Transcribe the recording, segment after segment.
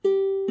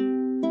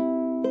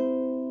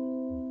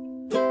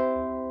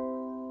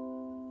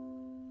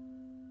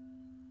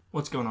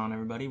What's going on,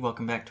 everybody?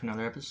 Welcome back to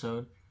another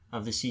episode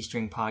of the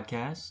C-String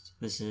Podcast.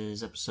 This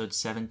is episode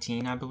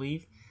 17, I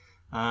believe.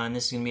 And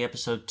this is going to be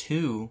episode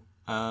 2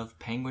 of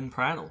Penguin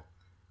Prattle.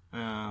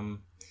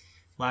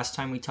 Last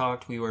time we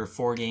talked, we were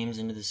 4 games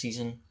into the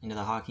season, into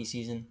the hockey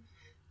season.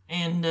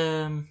 And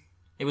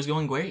it was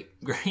going great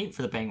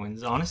for the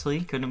Penguins,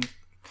 honestly. Could have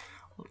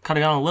gone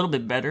a little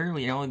bit better.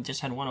 Just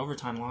had one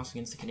overtime loss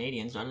against the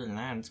Canadiens. Other than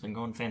that, it's been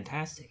going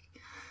fantastic.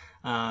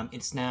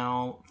 It's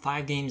now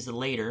 5 games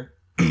later.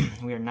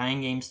 We are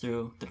 9 games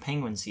through the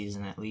Penguin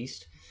season, at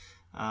least.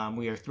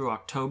 We are through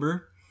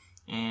October,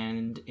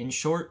 and in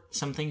short,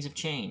 some things have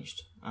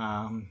changed.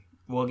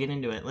 We'll get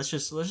into it. Let's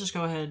just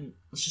go ahead.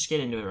 Let's just get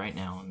into it right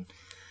now, and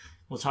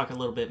we'll talk a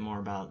little bit more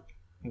about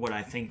what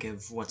I think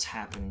of what's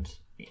happened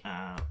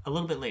a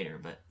little bit later.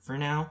 But for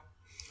now,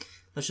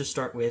 let's just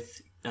start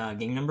with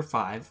game number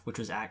 5, which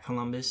was at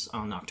Columbus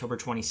on October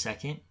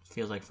 22nd.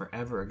 Feels like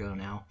forever ago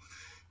now.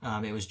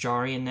 It was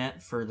Jari in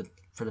net for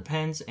the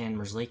Pens and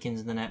Merzlikins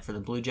in the net for the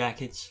Blue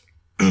Jackets.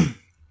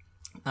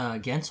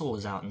 Gensel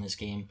was out in this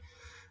game.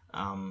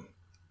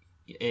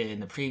 In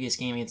the previous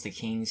game against the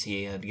Kings,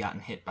 he had gotten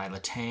hit by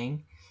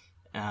Letang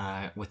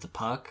with the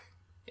puck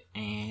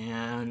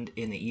and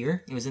in the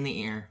ear. It was in the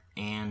ear,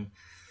 and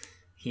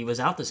he was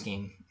out this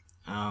game.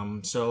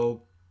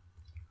 So,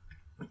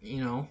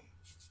 you're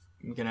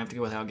going to have to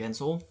go without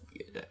Gensel.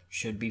 That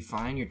should be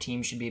fine. Your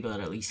team should be able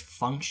to at least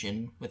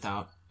function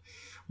without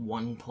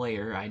one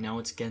player. I know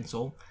it's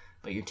Gensel,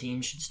 but your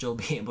team should still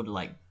be able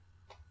to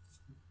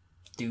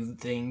do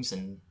things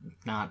and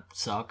not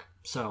suck.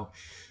 So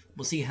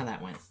we'll see how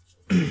that went.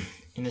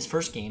 In this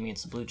first game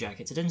against the Blue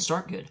Jackets, it didn't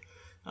start good.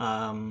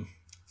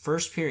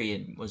 First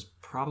period was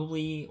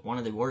probably one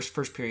of the worst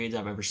first periods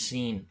I've ever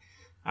seen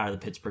out of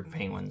the Pittsburgh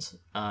Penguins.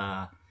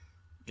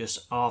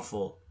 Just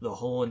awful the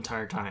whole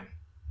entire time.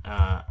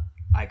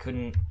 I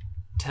couldn't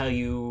tell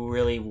you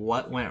really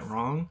what went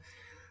wrong.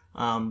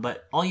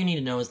 But all you need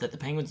to know is that the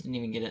Penguins didn't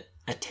even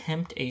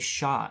attempt a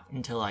shot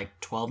until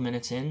 12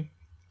 minutes in,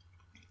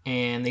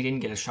 and they didn't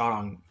get a shot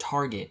on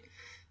target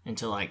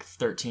until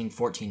 13,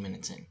 14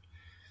 minutes in.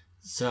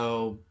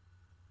 So,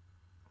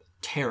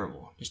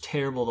 terrible. Just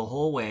terrible the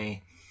whole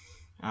way.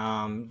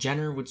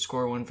 Jenner would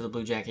score one for the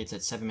Blue Jackets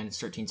at 7 minutes,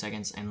 13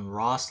 seconds, and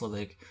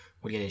Roslovic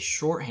would get a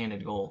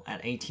shorthanded goal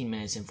at 18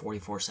 minutes and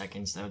 44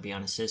 seconds. That would be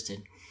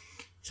unassisted.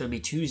 So it'd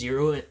be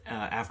 2-0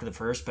 after the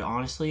first, but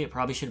honestly, it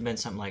probably should have been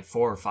something like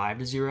 4 or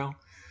 5-0.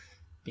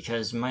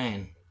 Because,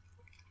 man,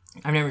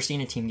 I've never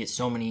seen a team get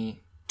so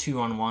many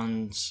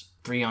 2-on-1s,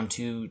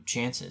 3-on-2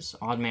 chances,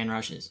 odd man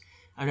rushes.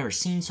 I've never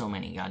seen so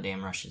many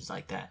goddamn rushes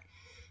like that.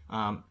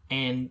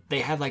 And they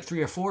had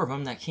 3 or 4 of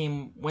them that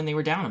came when they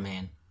were down a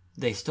man.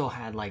 They still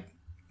had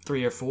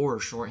 3 or 4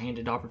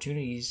 shorthanded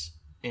opportunities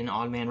in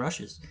odd man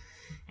rushes.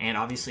 And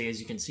obviously, as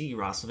you can see,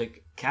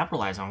 Roslovic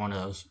capitalized on one of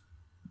those.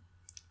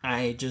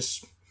 I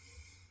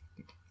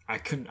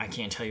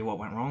can't tell you what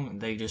went wrong.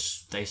 They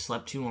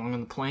slept too long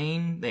on the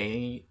plane.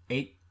 They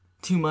ate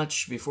too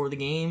much before the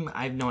game.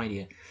 I have no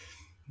idea.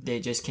 They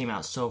just came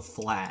out so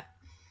flat.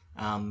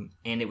 And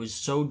it was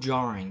so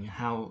jarring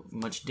how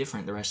much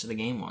different the rest of the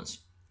game was.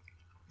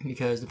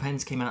 Because the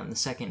Pens came out in the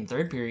second and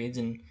third periods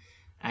and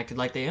acted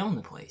like they owned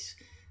the place.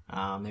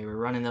 They were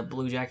running the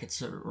Blue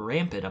Jackets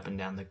rampant up and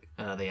down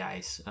the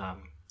ice.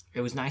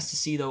 It was nice to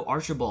see, though,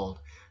 Archibald,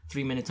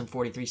 3 minutes and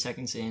 43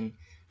 seconds in,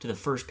 to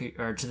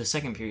the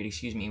second period,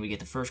 we get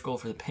the first goal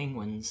for the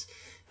Penguins.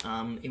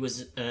 It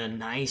was a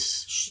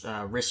nice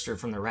wrister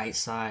from the right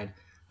side,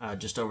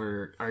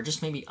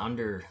 just maybe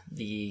under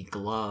the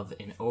glove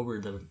and over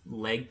the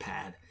leg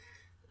pad,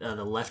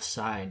 the left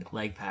side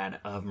leg pad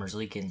of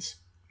Merzlikins.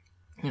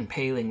 And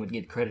Paling would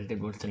get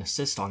credited with an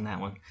assist on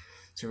that one.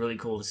 So really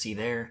cool to see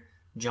there.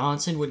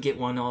 Johnson would get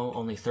 1-0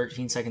 only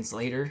 13 seconds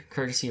later,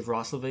 courtesy of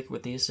Roslovic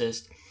with the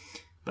assist.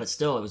 But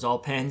still, it was all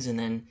Pens, and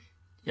then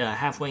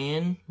halfway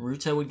in,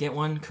 Ruta would get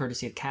one,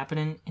 courtesy of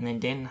Kapanen, and then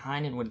Danton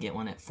Heinen would get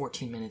one at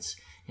 14 minutes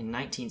and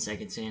 19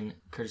 seconds in,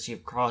 courtesy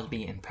of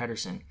Crosby and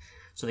Pettersson.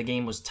 So the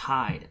game was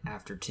tied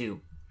after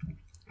 2.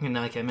 And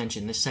like I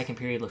mentioned, this second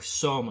period looked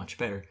so much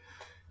better.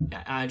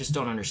 I just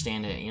don't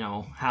understand it.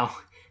 How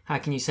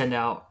can you send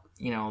out,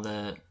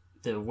 the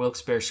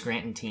Wilkes-Barre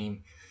Scranton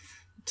team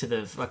to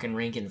the fucking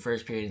rink in the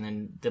first period and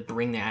then to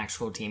bring the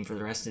actual team for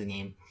the rest of the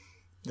game?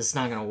 That's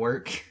not going to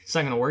work. It's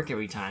not going to work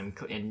every time.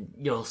 And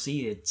you'll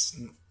see it's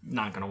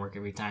not going to work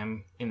every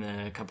time in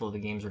the couple of the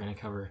games we're going to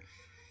cover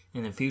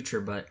in the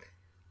future. But,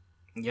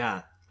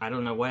 yeah, I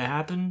don't know what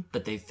happened,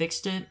 but they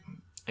fixed it.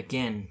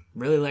 Again,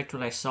 really liked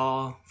what I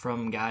saw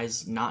from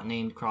guys not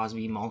named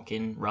Crosby,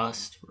 Malkin,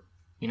 Rust,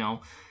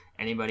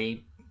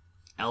 anybody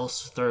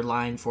else, third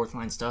line, fourth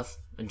line stuff.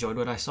 Enjoyed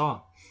what I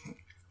saw.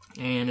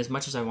 And as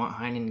much as I want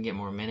Heinen to get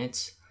more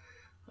minutes,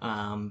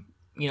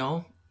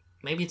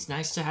 maybe it's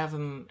nice to have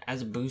him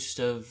as a boost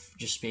of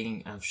just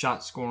speaking of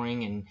shot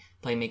scoring and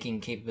playmaking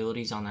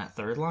capabilities on that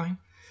third line.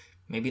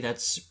 Maybe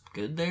that's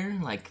good there.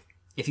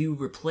 If you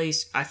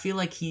replace, I feel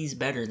like he's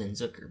better than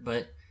Zucker,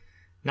 but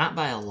not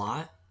by a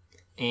lot.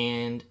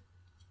 And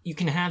you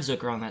can have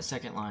Zucker on that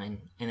second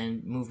line and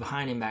then move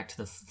behind him back to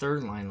the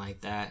third line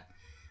like that.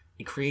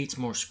 It creates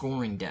more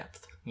scoring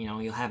depth.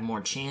 You'll have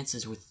more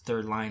chances with the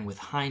third line with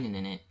Heinen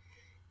in it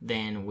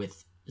than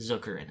with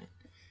Zucker in it.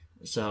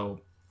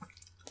 So,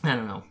 I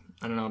don't know.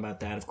 I don't know about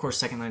that. Of course,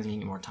 second line's going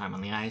to get more time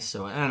on the ice,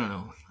 so I don't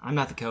know. I'm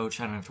not the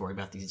coach. I don't have to worry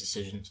about these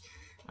decisions.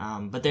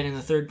 But then in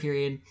the third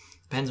period,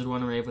 the Pens would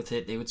run away with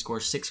it. They would score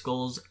 6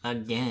 goals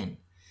again.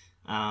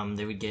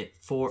 They would get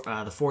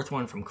the fourth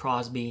one from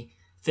Crosby,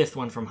 fifth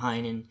one from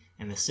Heinen,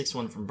 and the sixth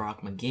one from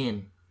Brock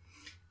McGinn.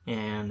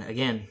 And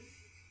again,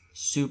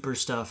 super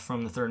stuff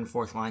from the third and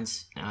fourth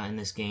lines in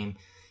this game,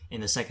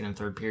 in the second and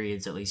third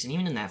periods at least. And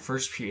even in that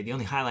first period, the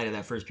only highlight of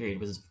that first period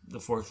was the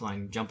fourth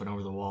line jumping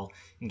over the wall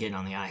and getting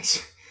on the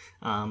ice.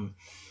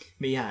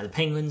 But yeah, the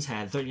Penguins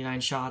had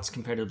 39 shots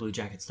compared to the Blue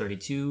Jackets'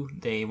 32.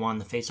 They won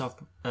the faceoff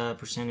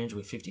percentage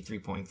with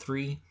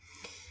 53.3.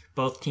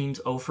 Both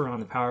teams 0 for on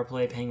the power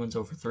play. Penguins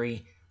 0 for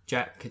 3.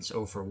 Jackets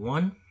 0 for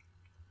 1.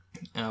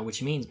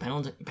 Which means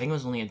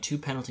Penguins only had 2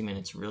 penalty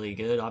minutes. Really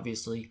good,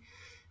 obviously.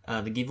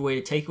 The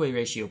giveaway to takeaway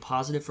ratio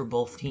positive for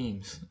both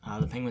teams.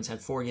 The Penguins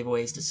had 4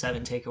 giveaways to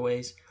 7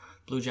 takeaways.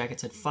 Blue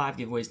Jackets had 5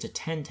 giveaways to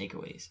 10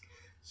 takeaways.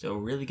 So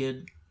really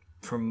good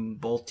from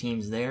both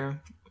teams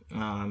there.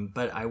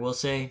 But I will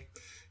say,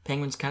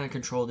 Penguins kind of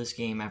controlled this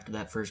game after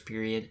that first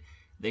period.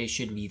 They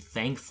should be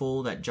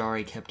thankful that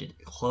Jari kept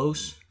it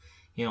close.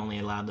 He only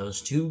allowed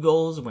those 2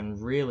 goals when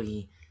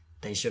really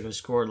they should have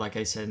scored, like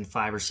I said,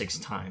 5 or 6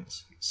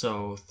 times.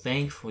 So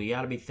thankful, you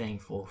got to be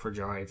thankful for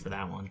Jari for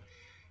that one.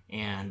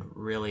 And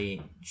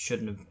really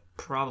shouldn't have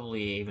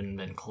probably even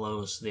been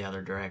close the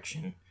other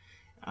direction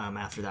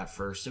after that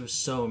first. It was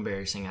so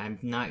embarrassing. I'm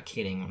not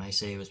kidding when I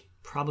say it was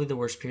probably the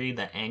worst period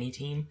that any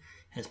team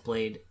has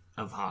played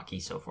of hockey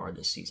so far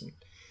this season.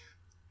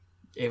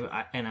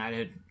 I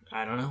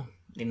don't know.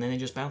 And then they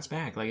just bounced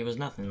back like it was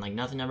nothing. Like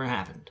nothing ever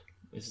happened.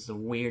 This is the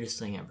weirdest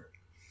thing ever.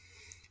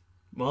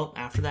 Well,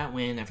 after that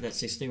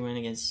 6-3 win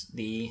against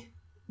the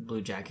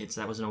Blue Jackets,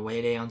 that was an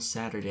away day on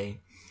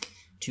Saturday.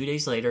 2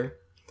 days later,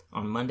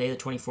 on Monday the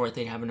 24th,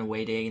 they'd have an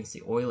away day against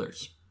the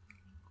Oilers.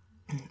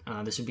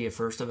 This would be a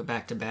first of a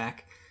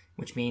back-to-back,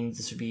 which means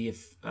this would be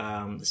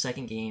the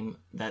second game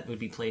that would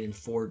be played in a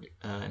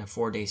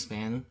 4-day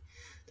span.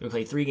 They would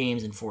play 3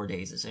 games in 4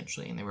 days,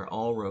 essentially, and they were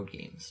all road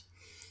games.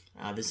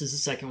 This is the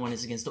second one.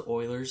 It's against the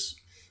Oilers.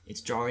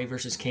 It's Jari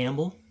versus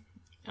Campbell.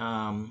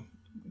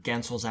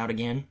 Gensel's out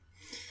again.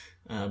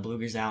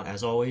 Blueger's out,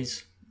 as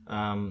always.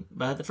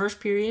 But the first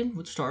period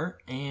would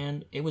start,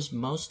 and it was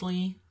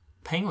mostly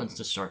Penguins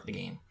to start the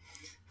game.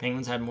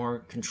 Penguins had more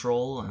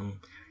control.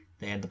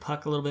 They had the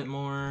puck a little bit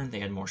more. They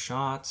had more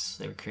shots.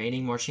 They were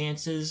creating more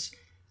chances.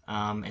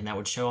 And that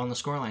would show on the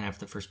scoreline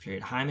after the first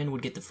period. Hyman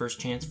would get the first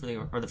chance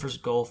the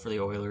first goal for the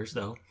Oilers,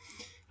 though,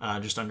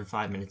 just under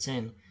 5 minutes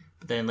in.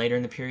 But then later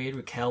in the period,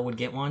 Raquel would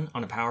get one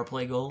on a power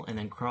play goal, and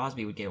then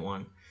Crosby would get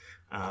one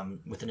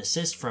with an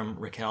assist from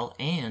Raquel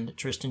and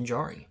Tristan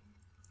Jarry.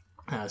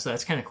 So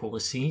that's kind of cool to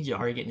see,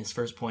 Jarry getting his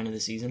first point of the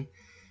season.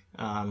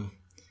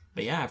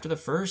 But yeah, after the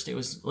first, it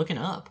was looking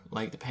up.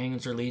 Like the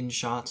Penguins are leading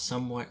shots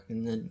somewhere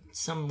in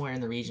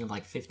the region of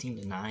like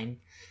 15-9.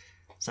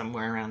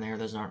 Somewhere around there.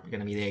 Those aren't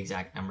going to be the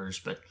exact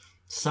numbers, but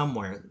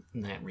somewhere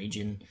in that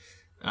region,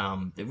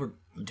 they were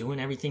doing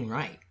everything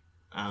right.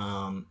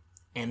 And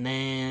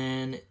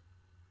then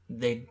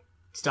they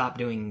stopped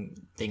doing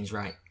things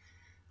right.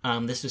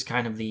 This was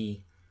kind of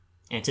the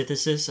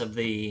antithesis of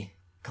the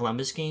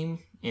Columbus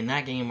game. In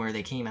that game where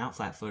they came out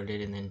flat-footed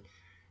and then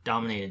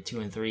dominated 2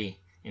 and 3.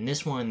 In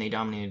this one, they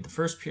dominated the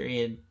first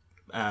period,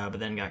 but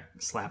then got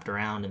slapped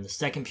around in the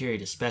second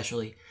period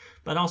especially,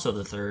 but also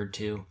the third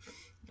too.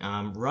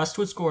 Rust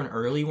would score an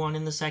early one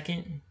in the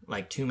second,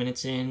 like 2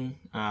 minutes in.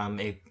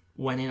 It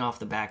went in off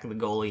the back of the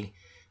goalie. It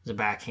was a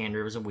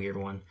backhander. It was a weird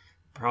one.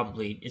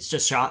 Probably, it's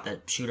just a shot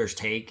that shooters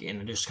take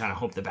and just kind of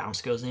hope the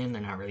bounce goes in.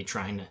 They're not really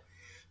trying to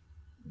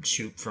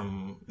shoot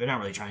from... They're not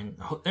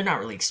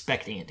really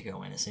expecting it to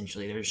go in,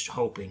 essentially. They're just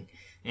hoping.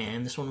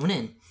 And this one went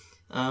in.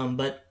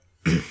 But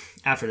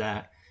after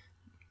that,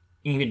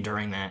 even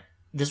during that,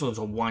 this was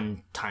a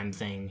one-time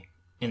thing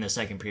in the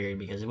second period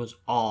because it was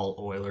all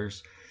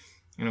Oilers.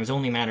 And it was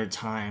only a matter of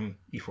time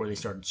before they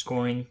started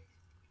scoring.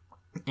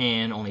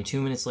 And only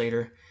 2 minutes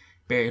later,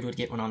 Barrett would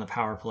get one on the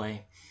power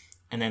play.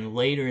 And then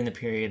later in the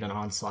period, an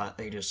onslaught,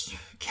 they just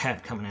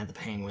kept coming at the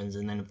Penguins.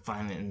 And then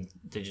finally,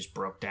 they just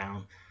broke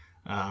down.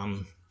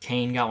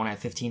 Kane got one at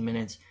 15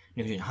 minutes.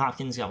 Nugent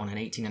Hopkins got one at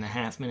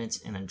 18.5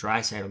 minutes. And then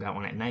Draisaitl got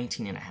one at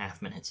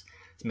 19.5 minutes.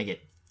 To make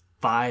it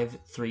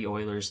 5-3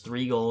 Oilers,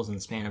 3 goals in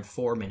the span of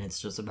 4 minutes,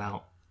 just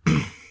about.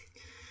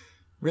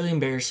 Really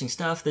embarrassing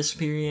stuff this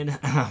period.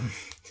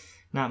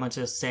 Not much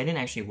else to say. I didn't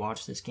actually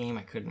watch this game.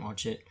 I couldn't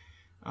watch it.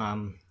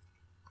 I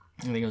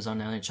think it was on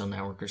NHL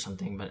Network or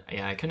something. But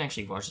yeah, I couldn't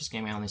actually watch this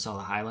game. I only saw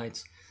the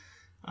highlights.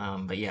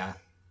 But yeah,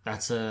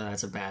 that's a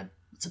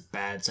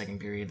bad second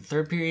period. The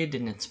third period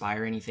didn't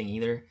inspire anything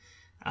either.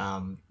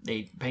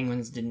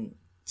 Penguins didn't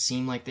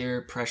seem like they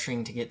were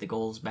pressuring to get the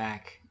goals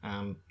back.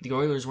 The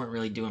Oilers weren't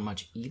really doing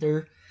much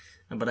either.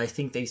 but I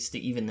think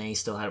even they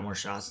still had more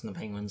shots than the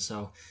Penguins.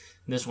 So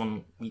this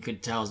one, you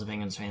could tell as a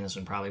Penguins fan, this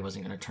one probably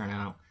wasn't going to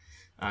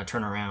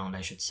turn around,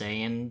 I should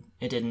say, and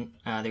it didn't.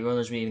 The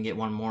Oilers would even get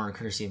one more,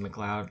 courtesy of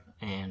McLeod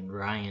and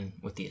Ryan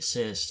with the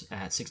assist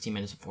at 16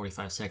 minutes and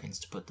 45 seconds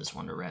to put this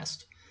one to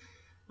rest.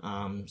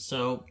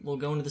 So we'll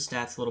go into the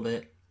stats a little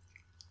bit.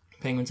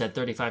 Penguins had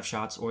 35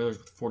 shots, Oilers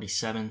with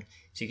 47,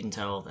 so you can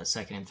tell that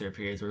second and third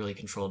periods were really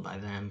controlled by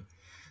them.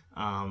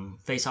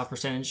 Face-off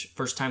percentage,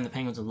 first time the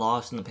Penguins had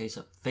lost in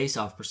the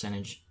face-off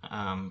percentage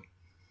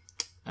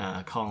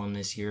column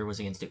this year was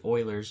against the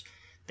Oilers.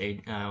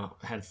 They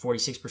had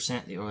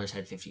 46%, the Oilers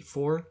had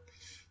 54%.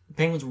 The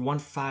Penguins were 1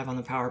 for 5 on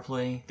the power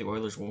play, the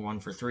Oilers were 1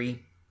 for 3.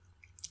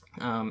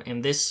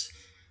 And this,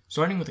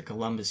 starting with the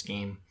Columbus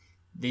game,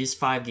 these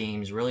 5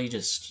 games really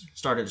just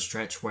started a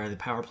stretch where the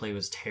power play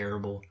was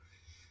terrible.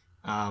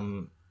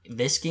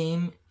 This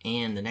game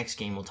and the next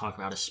game we'll talk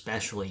about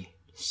especially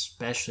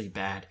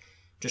bad.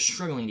 Just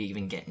struggling to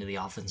even get into the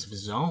offensive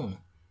zone.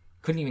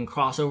 Couldn't even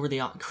cross over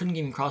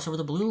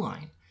the blue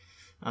line.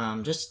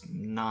 Just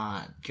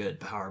not good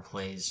power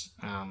plays.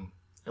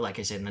 Like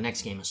I said, in the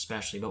next game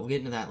especially, but we'll get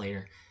into that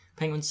later.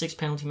 Penguins 6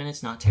 penalty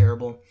minutes, not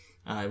terrible.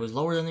 It was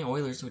lower than the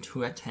Oilers,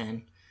 who had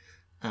 10.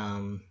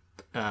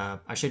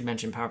 I should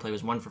mention power play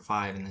was 1 for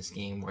 5 in this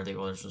game, where the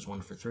Oilers was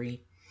 1 for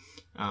 3.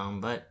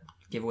 But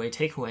giveaway,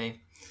 takeaway,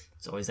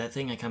 it's always that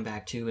thing I come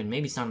back to, and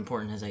maybe it's not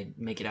important as I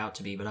make it out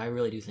to be, but I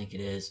really do think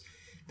it is.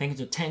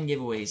 Penguins with 10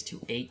 giveaways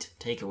to 8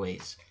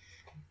 takeaways.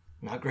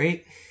 Not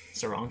great.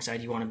 It's the wrong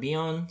side you want to be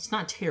on. It's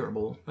not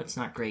terrible, but it's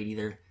not great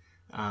either.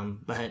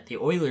 But the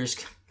Oilers,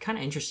 kind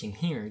of interesting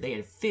here, they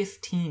had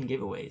 15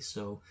 giveaways,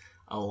 so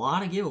a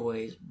lot of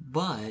giveaways,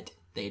 but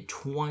they had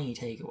 20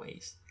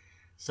 takeaways.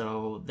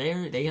 So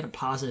they had a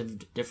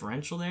positive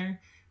differential there,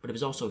 but it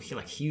was also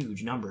like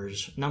huge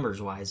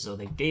numbers-wise. So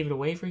they gave it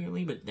away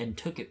frequently, but then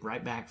took it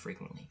right back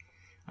frequently.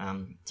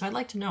 So I'd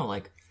like to know,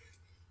 like,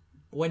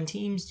 when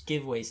teams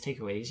give aways,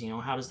 takeaways,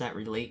 how does that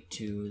relate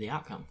to the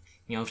outcome?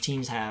 If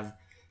teams have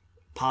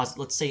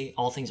let's say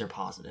all things are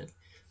positive,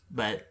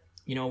 but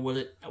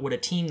would a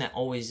team that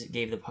always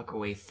gave the puck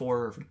away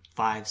 4,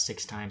 5,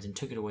 6 times and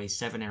took it away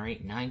 7 or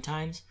 8, 9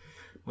 times,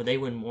 would they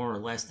win more or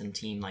less than a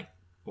team like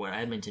what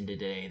Edmonton did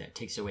today that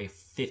takes it away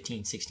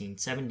 15, 16,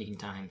 17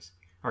 times,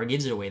 or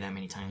gives it away that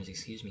many times,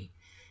 and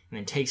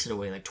then takes it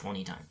away like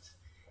 20 times?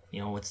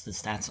 What's the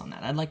stats on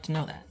that? I'd like to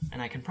know that, and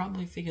I can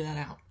probably figure that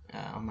out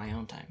on my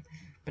own time.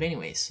 But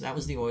anyways, that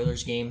was the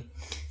Oilers game.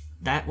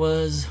 That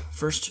was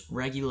first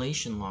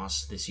regulation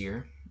loss this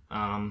year.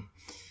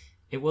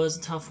 It was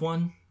a tough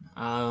one.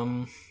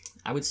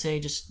 I would say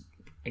just,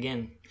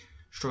 again,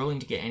 struggling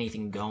to get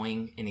anything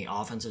going in the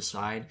offensive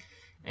side.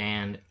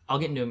 And I'll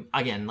get into,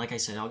 again, like I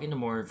said, I'll get into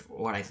more of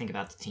what I think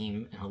about the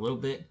team in a little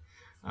bit.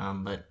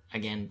 But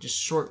again, just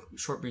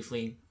short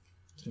briefly,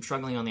 some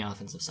struggling on the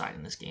offensive side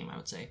in this game, I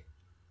would say.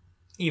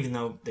 Even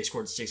though they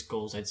scored 6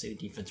 goals, I'd say the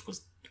defense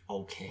was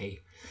okay.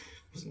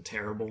 It wasn't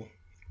terrible.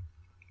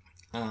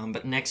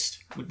 But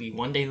next would be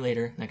one day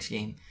later, next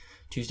game,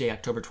 Tuesday,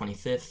 October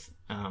 25th.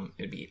 It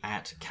would be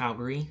at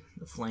Calgary,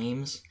 the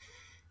Flames.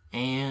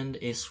 And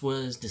it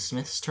was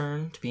DeSmith's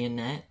turn to be in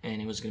net,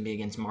 and it was going to be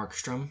against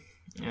Markstrom.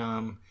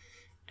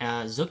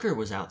 Zucker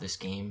was out this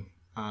game.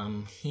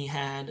 He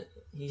had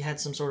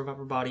some sort of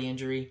upper body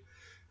injury.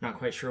 Not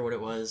quite sure what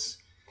it was.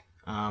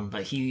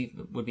 But he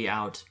would be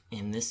out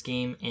in this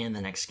game and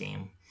the next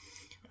game.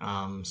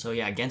 So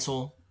yeah,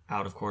 Gensel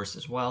out, of course,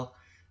 as well.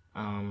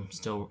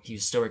 He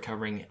was still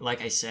recovering.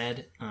 Like I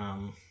said,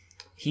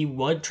 he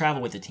would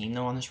travel with the team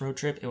though on this road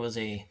trip.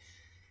 I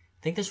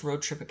think this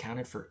road trip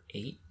accounted for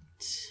 8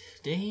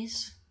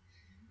 days.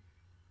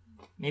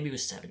 Maybe it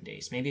was 7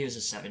 days. Maybe it was a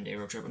 7-day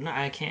road trip.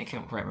 I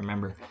can't quite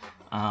remember.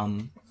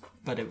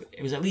 But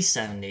it was at least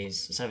 7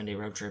 days, a 7-day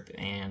road trip,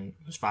 and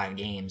it was 5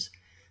 games.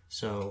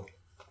 So,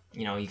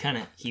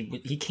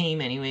 he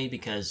came anyway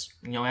because,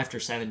 after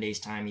 7 days'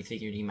 time, he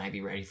figured he might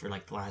be ready for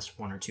like the last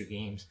 1 or 2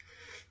 games,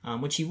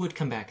 which he would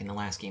come back in the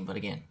last game. But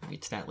again, we'll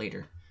get to that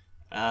later.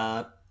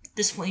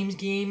 This Flames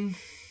game,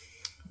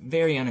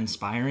 very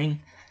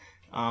uninspiring.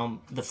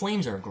 The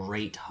Flames are a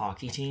great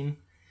hockey team,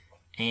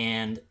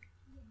 and,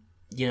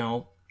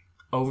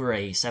 over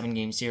a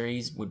 7-game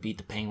series would beat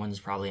the Penguins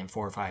probably in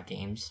 4 or 5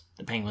 games.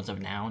 The Penguins of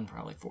now in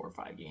probably 4 or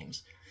 5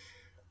 games.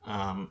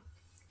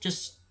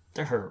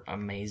 They're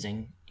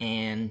amazing,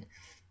 and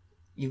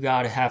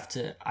I have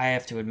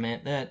to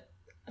admit that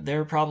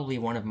they're probably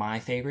one of my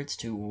favorites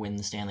to win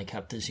the Stanley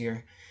Cup this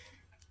year.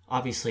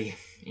 Obviously,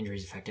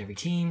 injuries affect every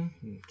team.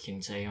 You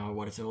can say, oh,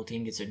 what if the whole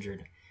team gets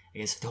injured? I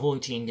guess if the whole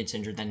team gets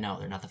injured, then no,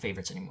 they're not the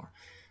favorites anymore.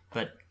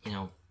 But,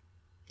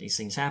 these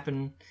things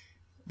happen.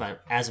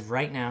 But as of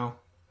right now,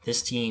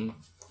 this team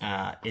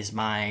is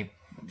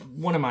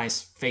one of my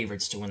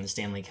favorites to win the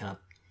Stanley Cup.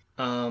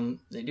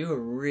 They do a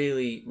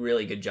really,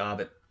 really good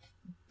job at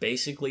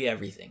basically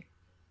everything.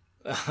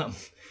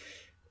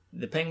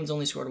 The Penguins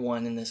only scored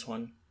 1 in this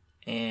one,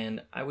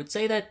 and I would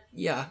say that,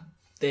 yeah,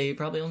 they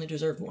probably only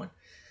deserved 1.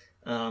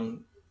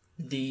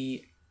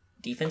 The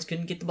defense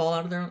couldn't get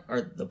defense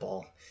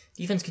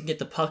couldn't get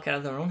the puck out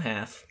of their own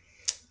half.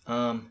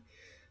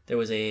 There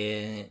was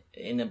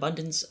an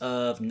abundance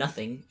of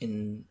nothing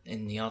in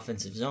the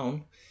offensive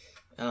zone.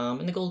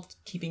 And the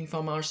goalkeeping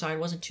from our side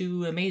wasn't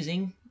too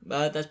amazing,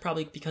 but that's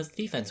probably because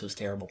the defense was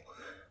terrible.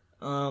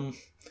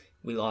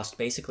 We lost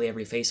basically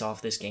every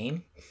face-off this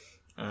game.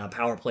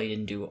 Power play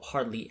didn't do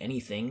hardly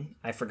anything.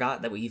 I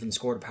forgot that we even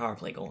scored a power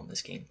play goal in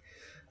this game.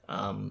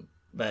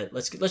 But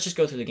let's just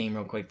go through the game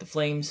real quick. The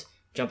Flames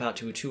jump out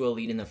to a 2-0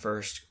 lead in the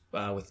first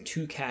with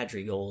 2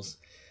 Kadri goals.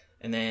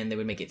 And then they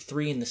would make it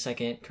 3 in the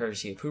second,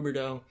 courtesy of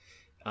Huberdeau.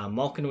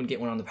 Malkin would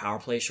get one on the power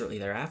play shortly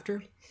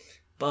thereafter.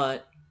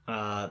 But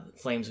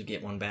Flames would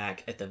get one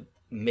back at the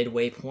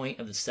midway point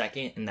of the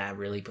second, and that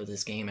really put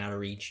this game out of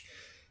reach.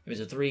 It was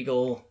a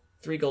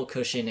 3-goal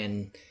cushion,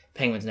 and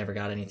Penguins never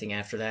got anything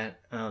after that.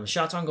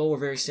 Shots on goal were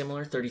very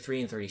similar,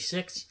 33 and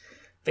 36.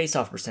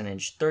 Face-off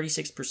percentage,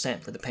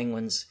 36% for the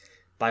Penguins.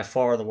 By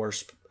far the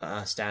worst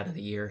stat of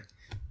the year.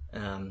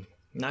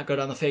 Not good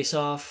on the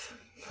face-off,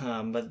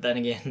 but then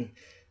again,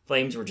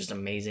 Flames were just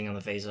amazing on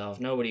the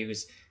face-off. Nobody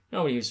was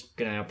going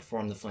to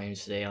outperform the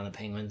Flames today on the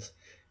Penguins.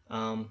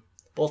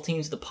 Both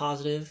teams the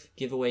positive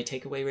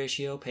giveaway-takeaway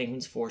ratio.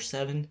 Penguins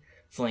 4-7,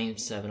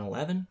 Flames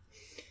 7-11.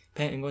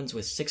 Penguins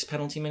with 6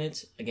 penalty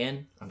minutes.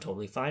 Again, I'm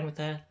totally fine with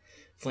that.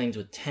 Flames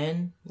with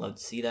 10. Love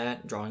to see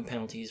that. Drawing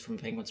penalties from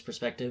Penguins'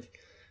 perspective.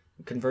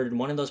 We converted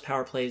one of those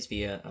power plays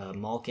via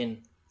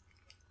Malkin.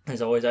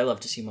 As always, I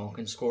love to see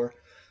Malkin score.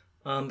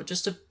 But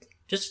just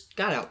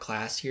got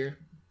outclassed here.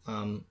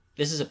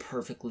 This is a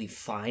perfectly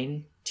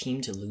fine team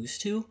to lose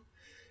to.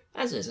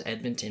 As is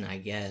Edmonton, I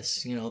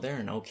guess. You know, they're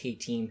an okay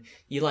team.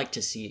 You like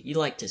to see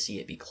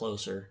it be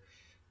closer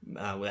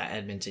with that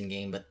Edmonton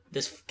game. But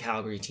this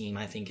Calgary team,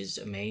 I think, is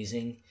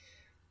amazing.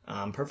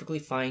 Perfectly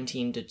fine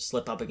team to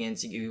slip up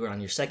against. You are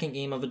on your second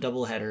game of a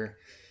doubleheader.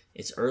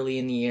 It's early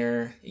in the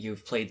year.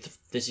 You've played.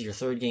 This is your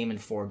third game in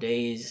 4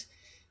 days.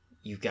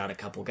 You've got a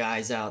couple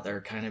guys out that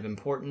are kind of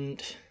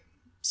important.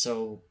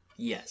 So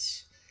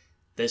yes,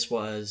 this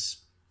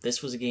was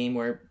a game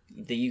where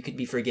you could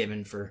be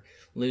forgiven for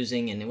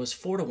losing, and it was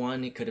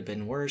 4-1. It could have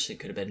been worse. It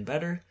could have been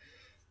better,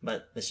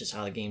 but that's just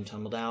how the game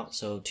tumbled out.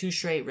 So 2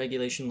 straight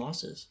regulation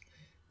losses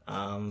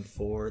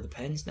for the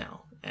Pens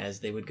now,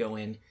 as they would go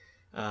in.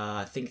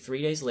 I think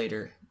 3 days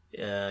later.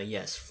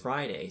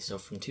 Friday. So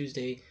from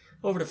Tuesday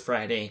over to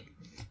Friday,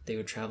 they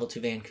would travel to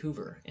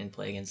Vancouver and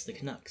play against the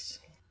Canucks.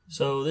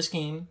 So this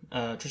game,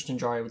 Tristan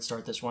Jarry would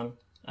start this one,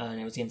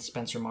 and it was against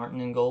Spencer Martin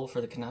in goal for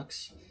the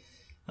Canucks.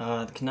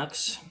 The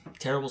Canucks,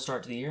 terrible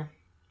start to the year.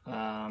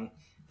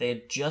 They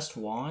had just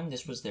won.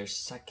 This was their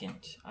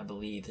second, I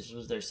believe. This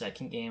was their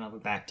second game of a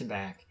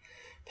back-to-back.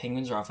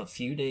 Penguins are off a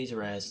few days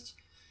rest.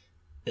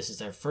 This is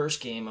their first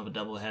game of a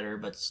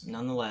doubleheader, but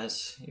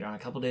nonetheless, you're on a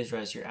couple days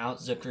rest. You're out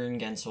Zucker and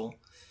Gensel.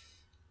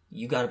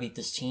 You got to beat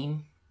this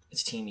team.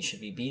 It's a team you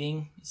should be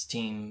beating. It's a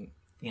team,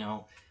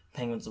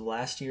 Penguins of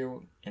last year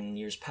and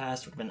years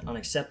past would have been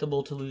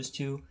unacceptable to lose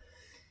to.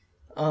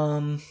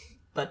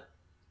 But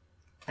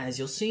as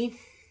you'll see,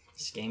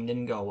 this game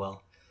didn't go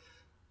well.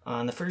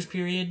 In the first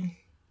period,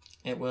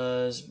 it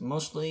was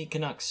mostly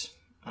Canucks.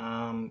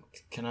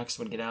 Canucks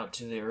would get out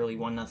to the early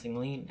 1-0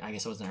 lead. I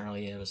guess it wasn't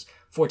early. It was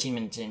 14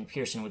 minutes in.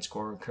 Pearson would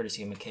score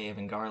courtesy of McCabe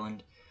and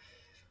Garland.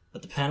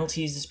 But the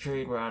penalties this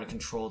period were out of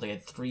control. They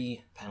had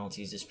 3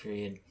 penalties this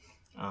period.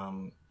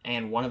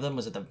 And one of them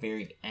was at the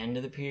very end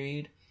of the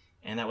period.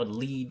 And that would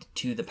lead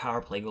to the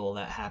power play goal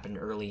that happened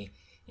early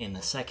in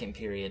the second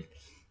period,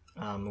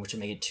 which would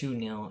make it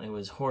 2-0. It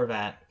was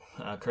Horvat,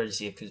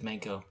 courtesy of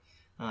Kuzmenko.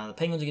 The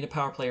Penguins would get a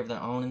power play of their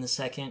own in the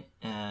second,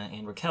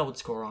 and Raquel would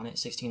score on it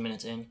 16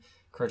 minutes in,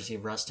 courtesy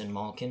of Rustin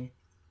Malkin.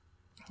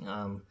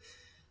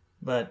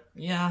 But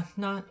yeah,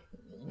 not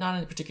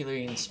a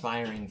particularly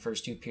inspiring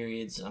first 2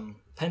 periods.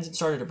 Pens had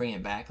started to bring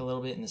it back a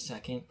little bit in the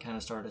second, kind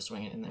of started to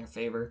swing it in their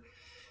favor.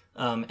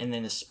 And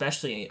then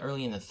especially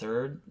early in the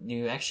third,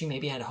 you actually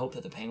maybe had hope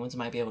that the Penguins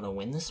might be able to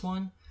win this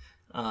one.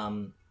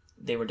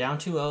 They were down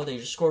 2-0. They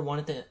just scored one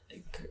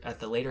at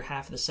the later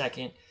half of the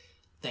second.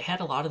 They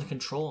had a lot of the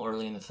control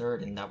early in the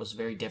third, and that was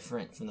very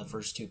different from the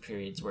first 2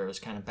 periods where it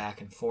was kind of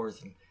back and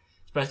forth. And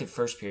especially the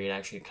first period,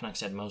 actually, the Canucks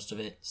had most of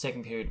it.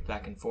 Second period,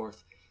 back and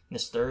forth. In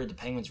this third, the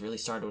Penguins really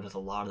started with a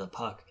lot of the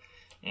puck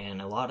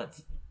and a lot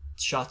of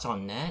shots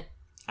on net.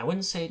 I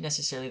wouldn't say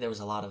necessarily there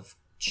was a lot of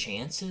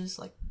chances,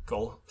 like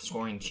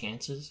goal-scoring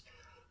chances.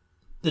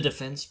 The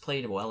defense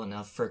played well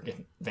enough for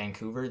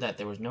Vancouver that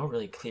there was no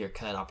really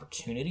clear-cut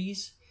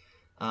opportunities.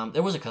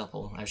 There was a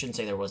couple. I shouldn't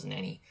say there wasn't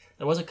any.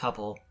 There was a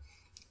couple.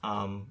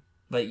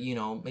 But,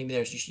 maybe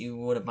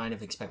you might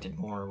have expected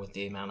more with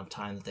the amount of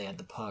time that they had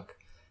the puck.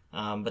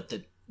 But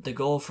the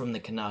goal from the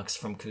Canucks,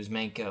 from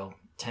Kuzmenko,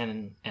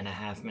 10 and a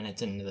half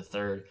minutes into the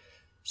third,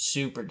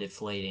 super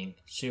deflating.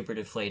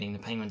 The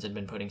Penguins had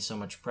been putting so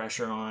much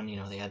pressure on.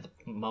 They had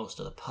most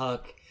of the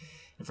puck.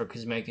 And for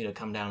Kuzmenko to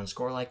come down and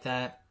score like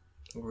that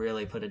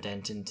really put a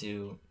dent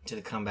into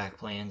the comeback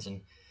plans.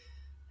 And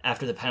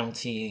after the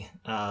penalty,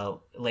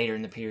 later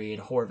in the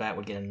period, Horvat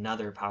would get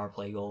another power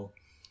play goal.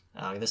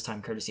 This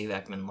time courtesy of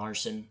Ekman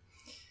Larson.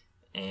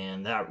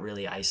 and that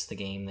really iced the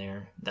game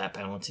there. That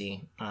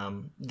penalty,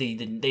 they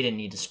didn't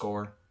need to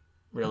score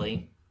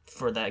really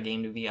for that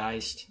game to be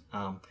iced,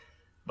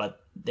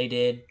 but they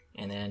did.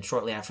 And then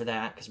shortly after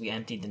that, because we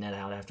emptied the net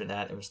out after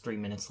that, there was 3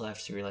 minutes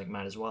left, so we were like,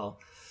 might as well.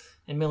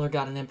 And Miller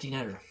got an empty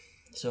netter.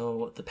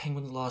 So the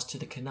Penguins lost to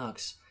the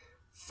Canucks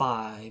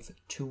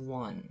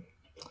 5-1.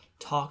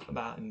 Talk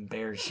about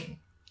embarrassing.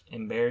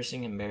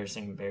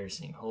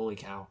 Embarrassing. Holy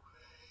cow.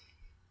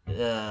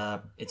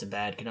 It's a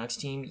bad Canucks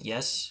team.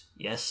 Yes,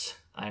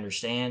 I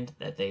understand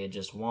that they had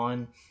just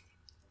won.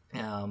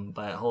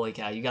 But holy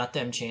cow, you got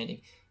them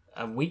chanting.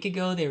 A week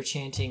ago, they were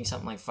chanting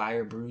something like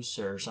 "Fire Bruce"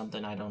 or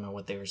something. I don't know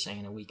what they were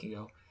saying a week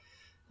ago.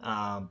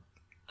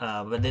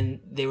 But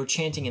then they were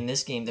chanting in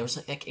this game. There was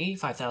like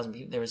 85,000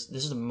 people. This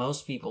is the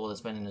most people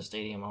that's been in the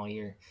stadium all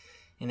year,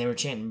 and they were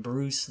chanting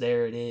 "Bruce,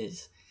 there it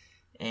is,"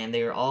 and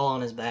they were all on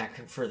his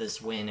back for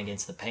this win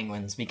against the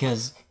Penguins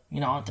because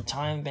at the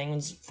time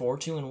Penguins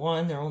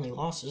 4-2-1. Their only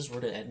losses were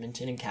to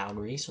Edmonton and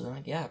Calgary, so they're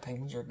like, yeah,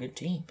 Penguins are a good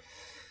team.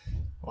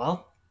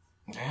 Well.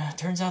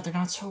 Turns out they're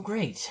not so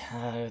great.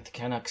 The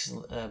Canucks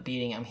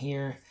beating them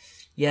here.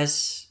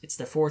 Yes, it's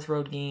their 4th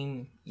road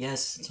game.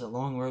 Yes, it's a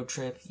long road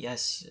trip.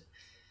 Yes,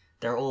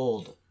 they're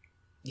old.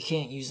 You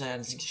can't use that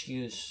as an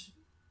excuse.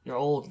 You're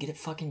old. Get it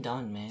fucking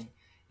done, man.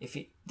 If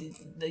the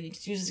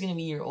excuse is going to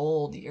be you're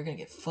old, you're going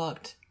to get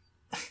fucked.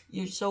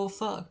 You're so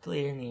fucked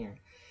later in the year.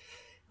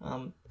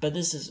 But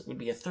this would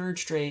be a 3rd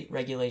straight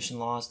regulation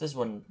loss. This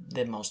one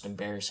the most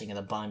embarrassing of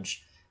the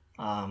bunch.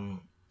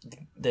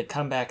 The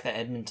comeback that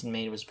Edmonton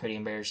made was pretty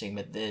embarrassing,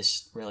 but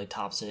this really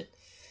tops it.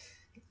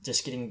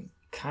 Just getting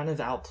kind of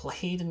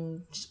outplayed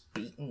and just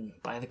beaten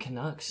by the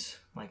Canucks.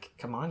 Like,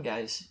 come on,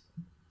 guys.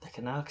 The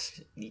Canucks,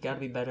 you got to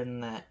be better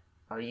than that.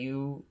 Are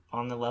you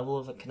on the level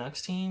of a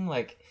Canucks team?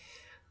 Like,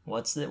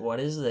 what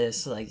is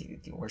this? Like,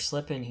 we're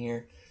slipping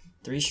here.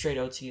 3 straight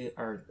OT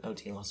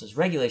losses,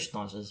 regulation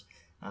losses.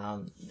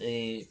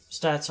 The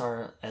stats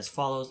are as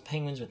follows.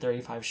 Penguins with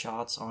 35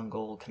 shots on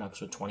goal, Canucks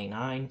with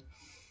 29.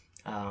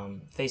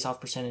 Face-off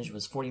percentage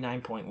was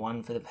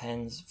 49.1 for the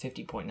Pens,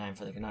 50.9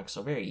 for the Canucks,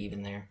 so very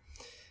even there.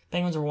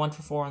 Penguins were 1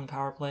 for 4 on the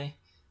power play.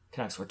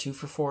 Canucks were 2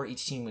 for 4,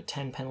 each team with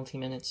 10 penalty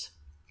minutes.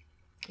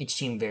 Each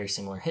team very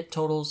similar hit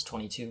totals,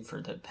 22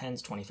 for the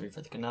Pens, 23 for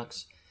the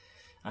Canucks.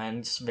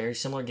 And very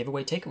similar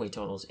giveaway-takeaway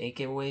totals, 8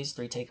 giveaways,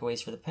 3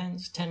 takeaways for the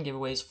Pens, 10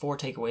 giveaways, 4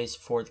 takeaways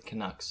for the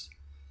Canucks.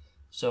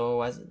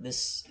 So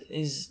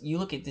you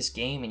look at this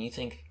game and you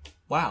think,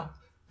 wow,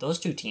 those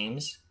two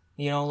teams...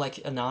 like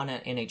a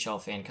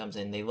non-NHL fan comes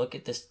in, they look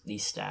at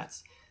these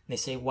stats, and they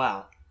say,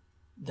 wow,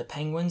 the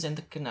Penguins and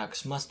the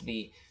Canucks must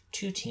be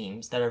 2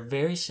 teams that are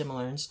very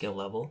similar in skill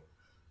level,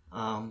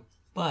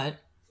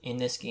 but in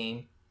this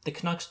game, the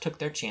Canucks took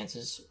their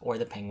chances, or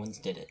the Penguins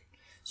did it.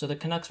 So the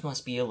Canucks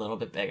must be a little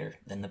bit better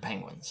than the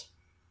Penguins.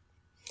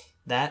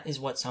 That is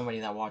what somebody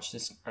that watched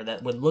this, or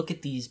that would look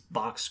at these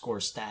box score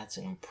stats,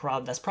 and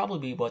that's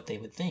probably what they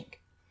would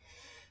think.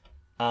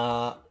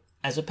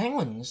 As a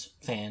Penguins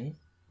fan,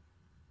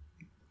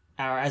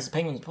 or as the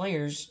Penguins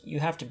players, you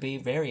have to be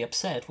very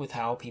upset with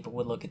how people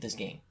would look at this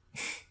game.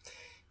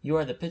 You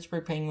are the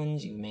Pittsburgh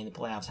Penguins. You've made the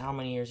playoffs how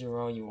many years in a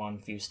row? You won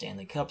a few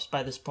Stanley Cups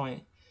by this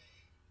point.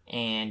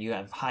 And you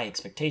have high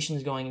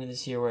expectations going into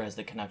this year, whereas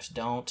the Canucks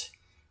don't.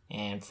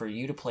 And for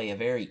you to play a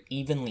very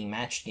evenly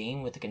matched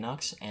game with the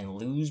Canucks and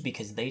lose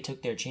because they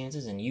took their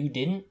chances and you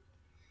didn't,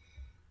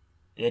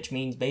 which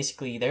means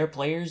basically their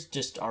players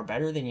just are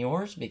better than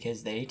yours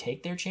because they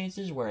take their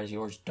chances, whereas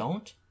yours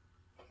don't.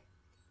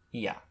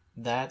 Yeah,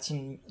 that's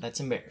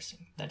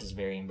embarrassing. That is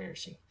very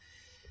embarrassing.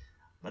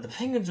 But the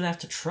Penguins would have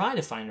to try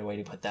to find a way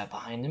to put that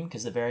behind them,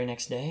 because the very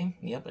next day,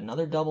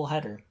 another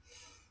doubleheader.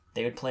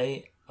 They would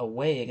play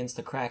away against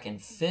the Kraken,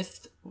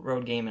 5th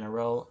road game in a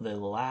row, the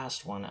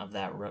last one of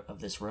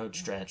this road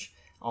stretch.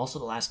 Also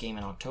the last game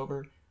in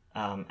October.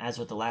 As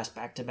with the last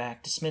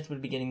back-to-back, DeSmith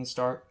would be getting the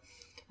start.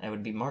 It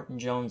would be Martin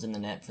Jones in the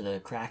net for the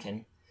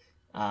Kraken.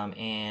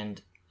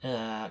 And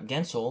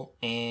Gensel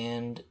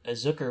and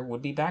Zucker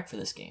would be back for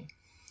this game.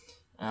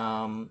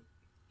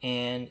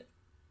 And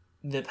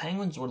the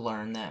Penguins would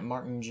learn that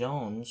Martin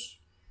Jones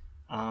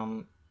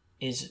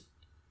is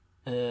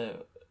going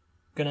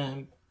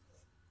to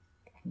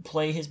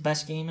play his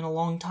best game in a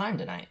long time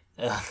tonight.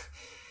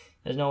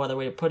 There's no other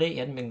way to put it. He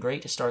hadn't been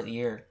great to start the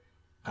year,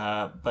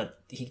 but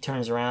he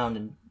turns around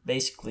and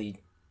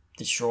basically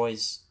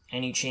destroys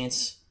any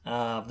chance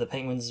of the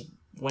Penguins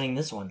winning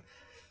this one.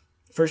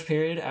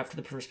 After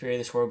the first period,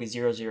 the score would be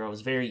 0-0. It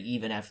was very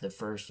even after the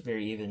first,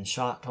 very even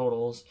shot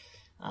totals,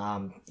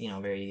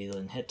 very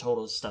even hit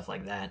totals, stuff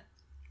like that.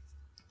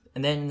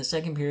 And then in the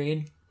second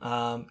period,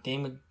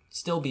 game would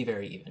still be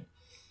very even.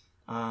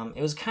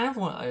 It was kind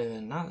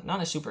of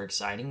not a super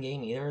exciting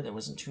game either. There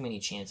wasn't too many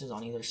chances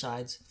on either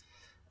sides.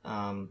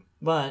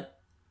 But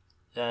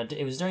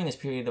it was during this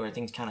period where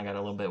things kind of got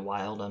a little bit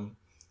wild.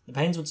 The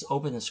Penguins would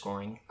open the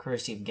scoring,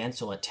 courtesy of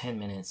Gensel at 10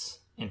 minutes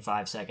in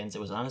 5 seconds.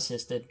 It was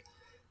unassisted.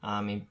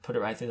 He put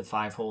it right through the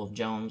 5-hole of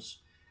Jones.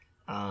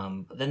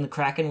 But then the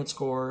Kraken would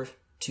score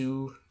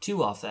two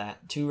off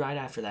that, 2 right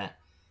after that.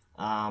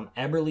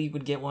 Eberle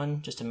would get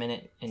one just a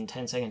minute and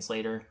 10 seconds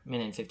later,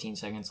 minute and 15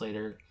 seconds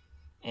later.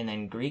 And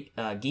then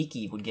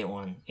Geeky would get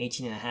one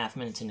 18 and a half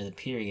minutes into the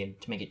period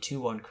to make it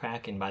 2-1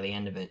 Kraken by the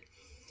end of it.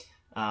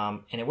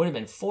 And it would have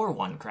been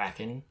 4-1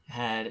 Kraken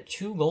had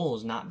 2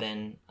 goals not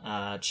been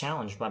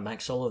challenged by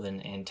Mike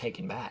Sullivan and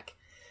taken back.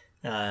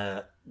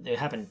 It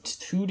happened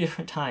 2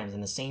 different times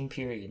in the same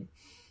period.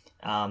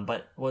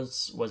 But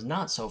was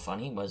not so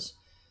funny was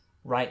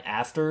right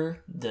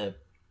after there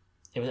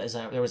was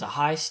a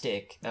high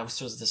stick. That was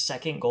the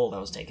second goal that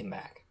was taken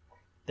back.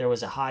 There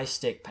was a high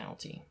stick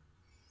penalty.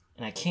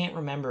 And I can't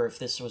remember if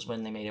this was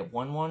when they made it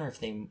 1-1 or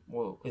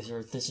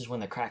if this is when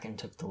the Kraken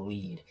took the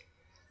lead.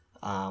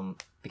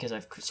 Because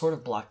I've sort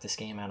of blocked this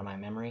game out of my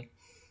memory.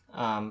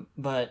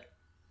 But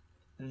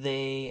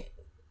they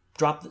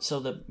dropped, so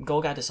the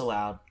goal got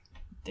disallowed.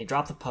 They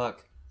dropped the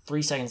puck.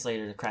 3 seconds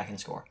later, the Kraken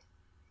score.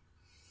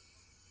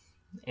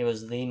 It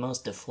was the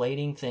most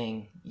deflating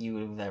thing you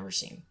would have ever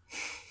seen.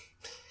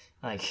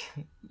 Like,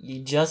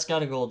 you just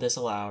got a goal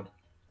disallowed.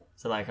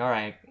 So, like, all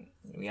right,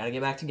 we got to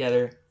get back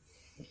together.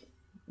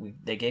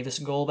 They gave us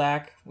a goal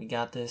back. We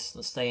got this.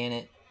 Let's stay in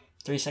it.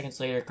 3 seconds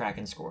later,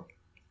 Kraken score.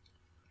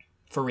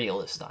 For real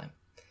this time.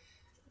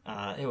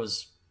 It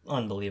was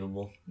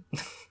unbelievable.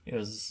 It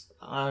was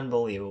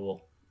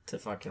unbelievable to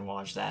fucking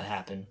watch that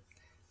happen.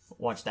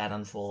 Watch that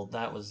unfold.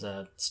 That was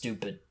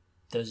stupid.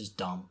 That was just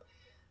dumb.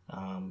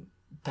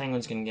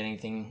 Penguins couldn't get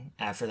anything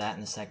after that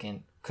in the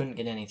second. Couldn't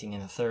get anything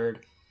in the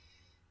third.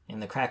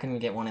 And the Kraken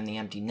would get one in the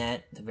empty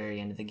net at the very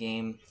end of the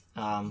game.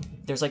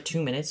 There's like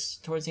 2 minutes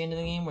towards the end of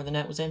the game where the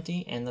net was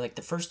empty, and like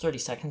the first 30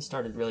 seconds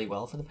started really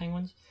well for the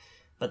Penguins.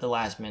 But the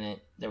last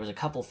minute, there was a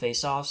couple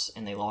face-offs,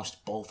 and they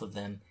lost both of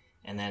them.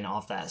 And then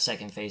off that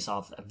second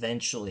face-off,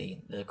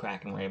 eventually the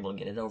Kraken were able to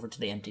get it over to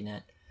the empty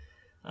net.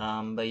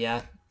 But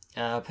yeah,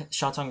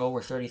 shots on goal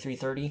were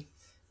 33-30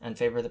 in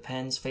favor of the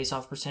Pens.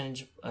 Face-off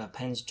percentage,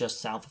 Pens just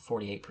south of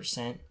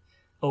 48%.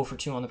 0 for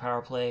 2 on the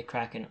power play.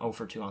 Kraken 0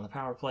 for 2 on the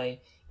power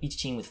play. Each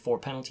team with 4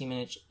 penalty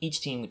minutes.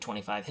 Each team with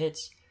 25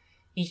 hits.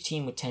 Each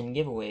team with 10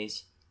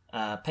 giveaways.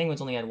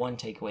 Penguins only had 1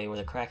 takeaway, where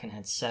the Kraken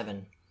had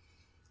 7.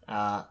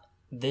 I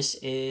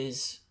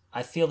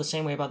feel the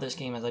same way about this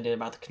game as I did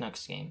about the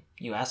Canucks game.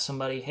 You ask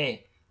somebody,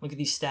 hey, look at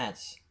these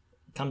stats.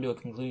 Come to a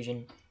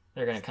conclusion.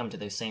 They're going to come to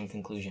the same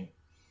conclusion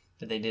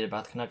that they did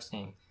about the Canucks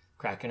game.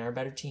 Kraken are a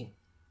better team.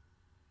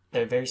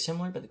 They're very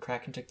similar, but the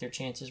Kraken took their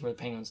chances where the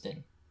Penguins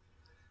didn't.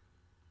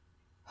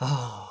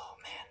 Oh,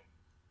 man.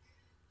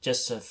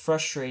 Just a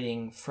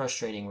frustrating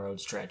road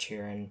stretch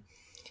here. And,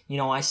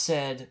 I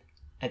said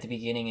at the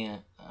beginning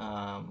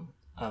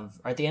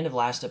at the end of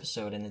last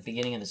episode and the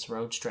beginning of this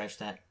road stretch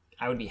that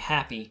I would be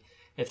happy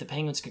if the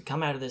Penguins could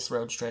come out of this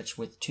road stretch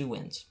with 2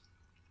 wins.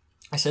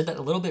 I said that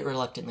a little bit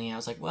reluctantly. I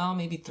was like, well,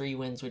 maybe 3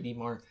 wins would be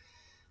more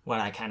what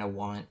I kind of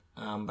want.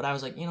 But I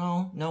was like,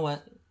 know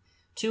what?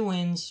 2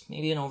 wins,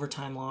 maybe an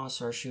overtime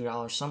loss or a shootout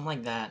or something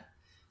like that.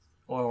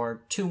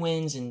 Or 2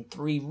 wins and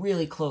 3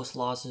 really close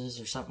losses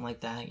or something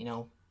like that,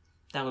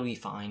 that would be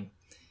fine.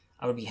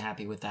 I would be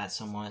happy with that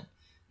somewhat.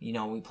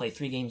 We play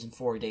 3 games in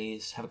 4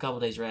 days, have a couple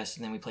days rest,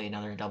 and then we play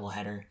another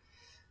doubleheader.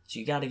 So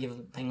you got to give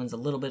the Penguins a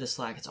little bit of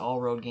slack. It's all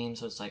road games,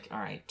 so it's like, all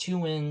right, 2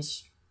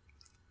 wins,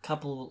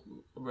 couple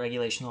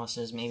regulation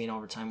losses, maybe an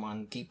overtime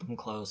one, keep them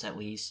close at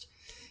least.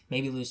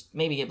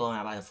 Maybe get blown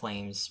out by the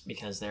Flames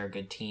because they're a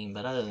good team.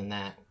 But other than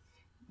that,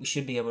 we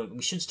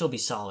should still be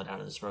solid out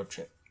of this road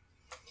trip.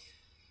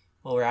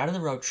 Well, we're out of the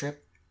road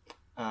trip.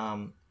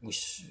 We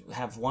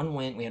have 1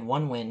 win. We had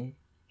 1 win,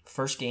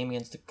 first game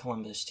against the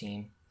Columbus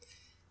team,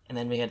 and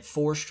then we had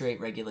 4 straight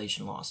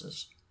regulation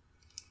losses.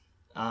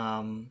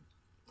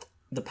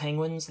 The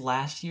Penguins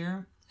last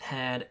year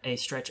had a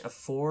stretch of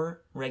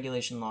 4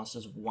 regulation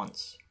losses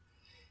once,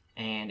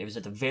 and it was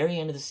at the very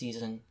end of the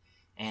season.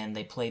 And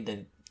they played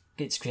the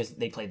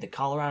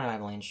Colorado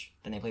Avalanche,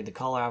 then they played the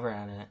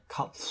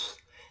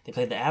They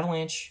played the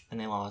Avalanche, and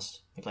they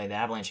lost. They played the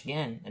Avalanche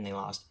again, and they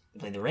lost. They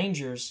played the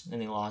Rangers,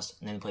 and they lost.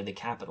 And then they played the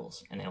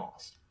Capitals, and they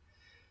lost.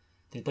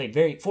 They played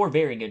 3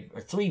 very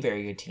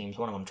good teams,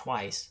 one of them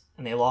twice,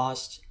 and they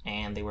lost,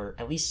 and they were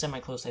at least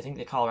semi-close. I think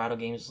the Colorado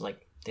games was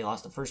like, they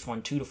lost the first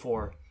one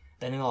 2-4,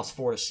 then they lost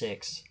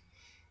 4-6,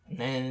 and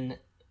then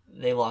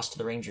they lost to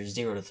the Rangers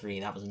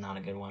 0-3. That was not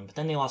a good one. But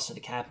then they lost to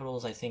the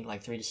Capitals, I think,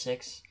 like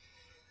 3-6.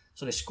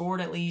 So they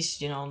scored at least,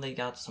 they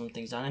got some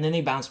things done. And then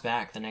they bounced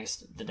back the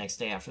next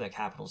day after the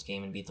Capitals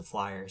game and beat the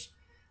Flyers.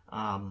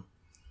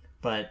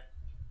 But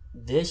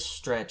this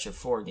stretch of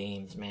 4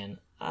 games, man,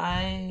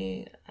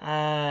 I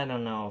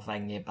don't know if I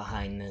can get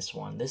behind this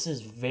one. This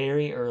is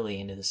very early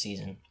into the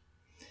season.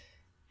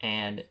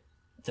 And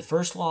the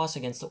first loss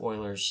against the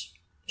Oilers,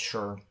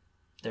 sure,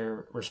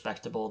 they're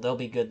respectable. They'll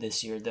be good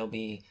this year. They'll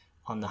be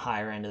on the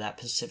higher end of that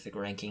Pacific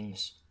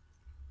rankings.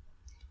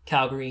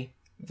 Calgary,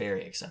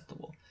 very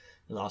acceptable.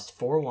 You lost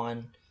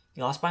 4-1.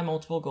 You lost by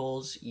multiple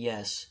goals,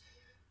 yes.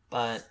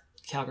 But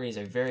Calgary is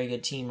a very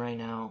good team right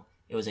now.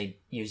 It was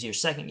your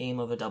second game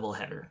of a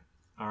doubleheader.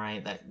 All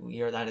right,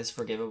 that is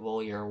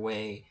forgivable. You're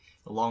a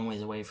long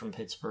ways away from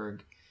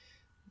Pittsburgh.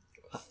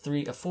 A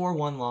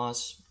 4-1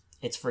 loss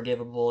It's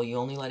forgivable. You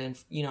only let in,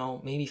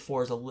 maybe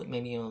four is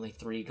maybe only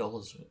 3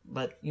 goals,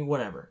 but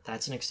whatever.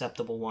 That's an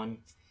acceptable one.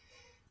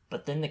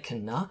 But then the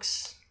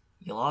Canucks,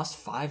 you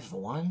lost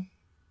 5-1,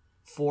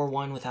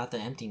 4-1 without the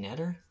empty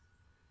netter.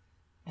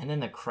 And then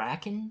the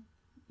Kraken,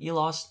 you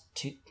lost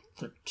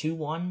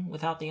 2-1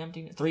 without the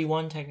empty netter.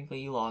 3-1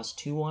 technically, you lost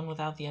 2-1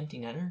 without the empty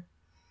netter.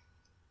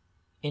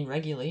 In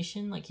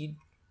regulation, like you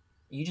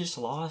just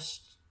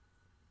lost.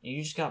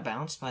 You just got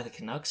bounced by the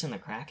Canucks and the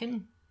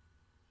Kraken.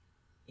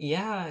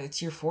 Yeah,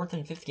 it's your 4th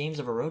and 5th games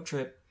of a road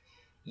trip.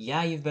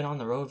 Yeah, you've been on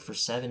the road for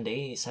 7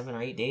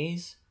 or 8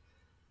 days.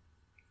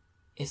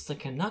 It's the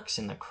Canucks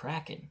and the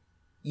Kraken.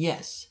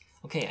 Yes.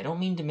 Okay, I don't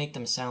mean to make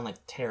them sound like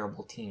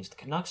terrible teams. The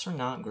Canucks are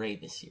not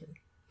great this year.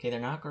 Okay, they're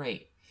not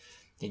great.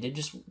 They did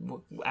just,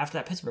 after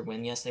that Pittsburgh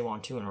win, yes, they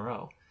won 2 in a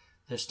row.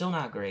 They're still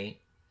not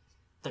great.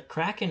 The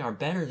Kraken are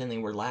better than they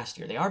were last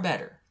year. They are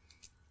better.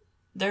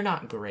 They're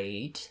not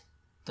great.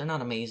 They're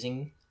not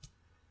amazing.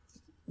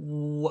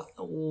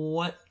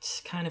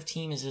 What kind of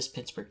team is this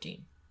Pittsburgh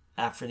team?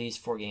 After these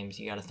 4 games,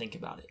 you got to think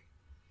about it.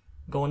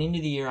 Going into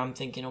the year, I'm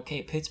thinking,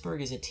 okay,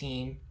 Pittsburgh is a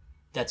team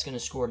that's going to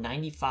score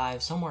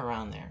 95, somewhere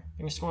around there. They're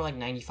going to score like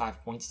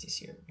 95 points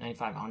this year,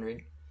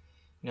 9,500.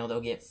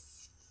 They'll get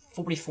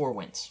 44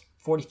 wins,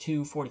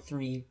 42,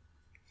 43.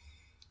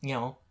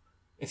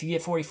 If you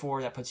get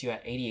 44, that puts you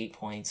at 88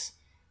 points.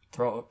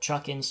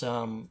 Chuck in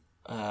some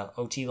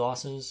OT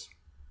losses,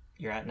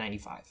 you're at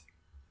 95.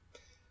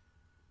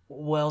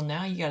 Well,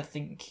 now you got to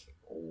think,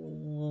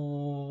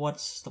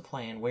 what's the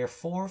plan? We're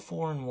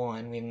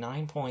 4-1. We have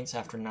 9 points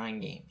after 9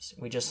 games.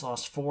 We just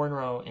lost 4 in a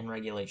row in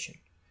regulation.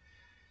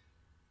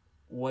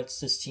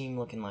 What's this team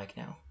looking like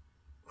now?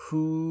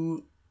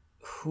 Who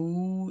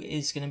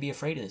is going to be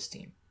afraid of this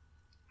team?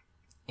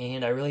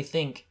 And I really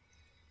think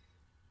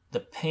the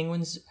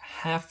Penguins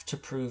have to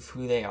prove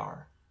who they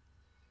are.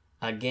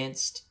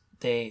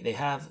 They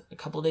have a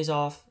couple of days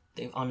off.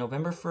 On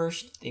November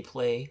 1st, they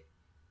play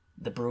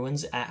the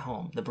Bruins at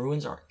home. The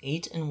Bruins are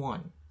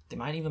 8-1. They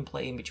might even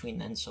play in between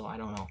then, so I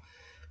don't know.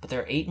 But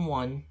they're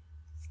 8-1.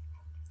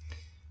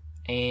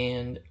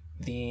 And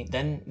the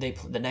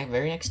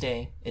very next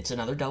day, it's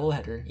another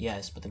doubleheader,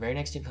 yes, but the very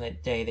next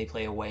day they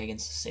play away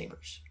against the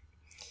Sabres.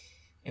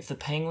 If the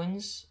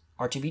Penguins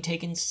are to be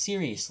taken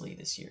seriously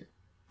this year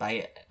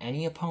by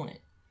any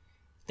opponent,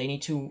 they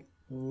need to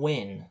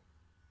win.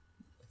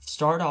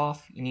 Start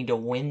off, you need to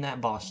win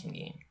that Boston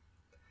game.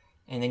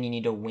 And then you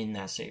need to win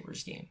that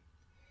Sabres game.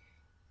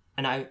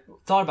 And I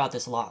thought about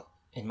this a lot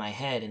in my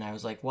head, and I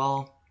was like,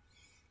 well,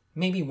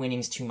 maybe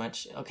winning's too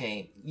much.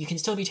 Okay, you can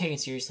still be taken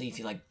seriously if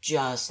you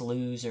just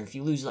lose, or if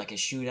you lose a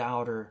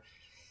shootout, or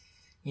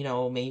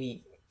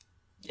maybe,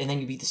 and then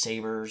you beat the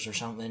Sabres or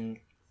something.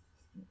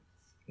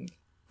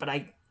 But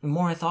the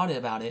more I thought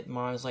about it, the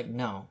more I was like,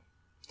 no.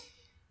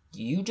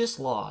 You just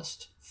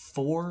lost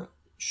 4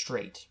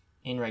 straight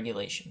in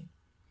regulation.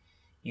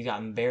 You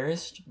got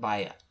embarrassed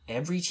by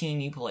every team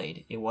you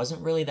played. It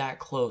wasn't really that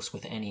close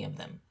with any of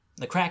them.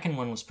 The Kraken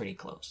one was pretty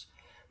close.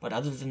 But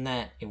other than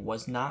that, it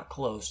was not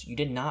close. You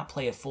did not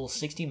play a full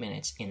 60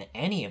 minutes in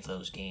any of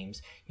those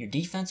games. Your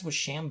defense was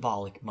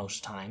shambolic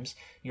most times.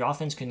 Your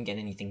offense couldn't get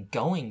anything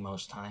going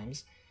most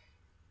times.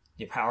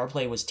 Your power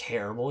play was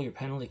terrible. Your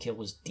penalty kill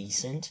was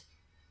decent.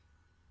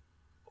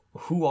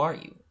 Who are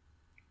you?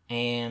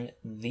 And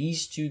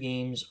these 2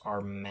 games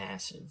are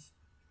massive.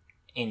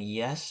 And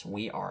yes,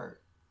 we are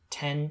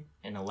 10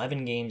 and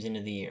 11 games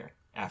into the year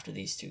after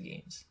these 2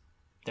 games.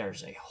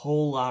 There's a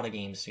whole lot of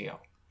games to go.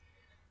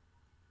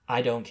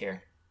 I don't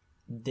care.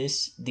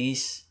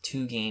 These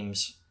 2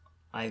 games,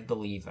 I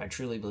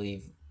truly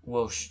believe,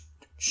 will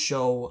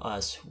show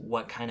us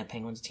what kind of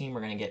Penguins team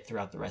we're going to get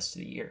throughout the rest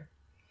of the year.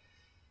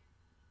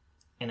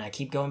 And I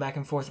keep going back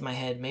and forth in my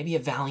head. Maybe a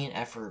valiant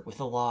effort with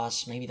a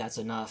loss. Maybe that's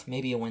enough.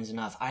 Maybe a win's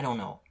enough. I don't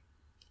know.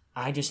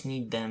 I just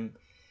need them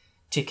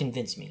to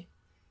convince me.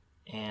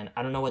 And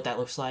I don't know what that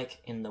looks like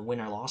in the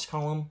win or loss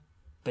column,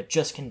 but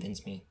just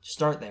convince me.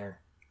 Start there.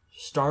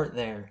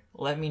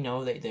 Let me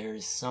know that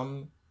there's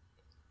some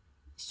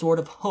sort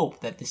of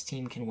hope that this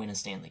team can win a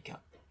Stanley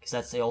Cup, because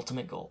that's the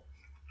ultimate goal.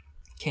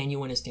 Can you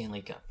win a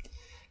Stanley Cup?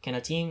 Can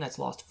a team that's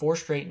lost 4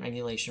 straight in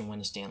regulation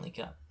win a Stanley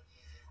Cup?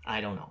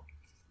 I don't know.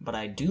 But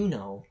I do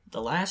know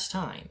the last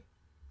time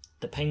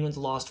the Penguins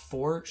lost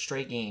 4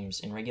 straight games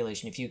in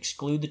regulation, if you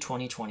exclude the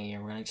 2020 year,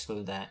 we're going to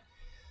exclude that,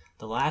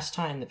 the last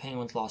time the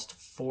Penguins lost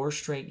 4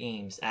 straight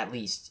games, at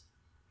least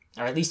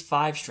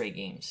 5 straight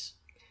games.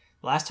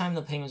 The last time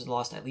the Penguins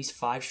lost at least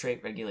 5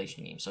 straight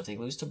regulation games. So if they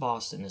lose to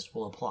Boston, this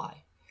will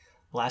apply.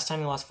 The last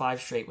time they lost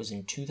 5 straight was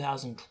in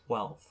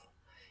 2012.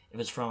 It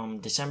was from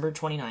December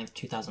 29th,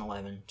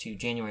 2011 to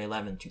January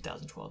 11th,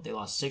 2012. They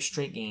lost 6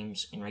 straight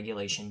games in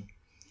regulation.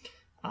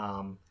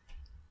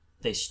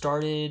 They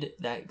started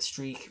that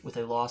streak with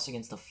a loss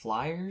against the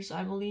Flyers,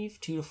 I believe,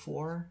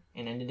 2-4,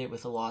 and ended it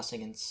with a loss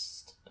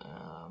against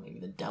maybe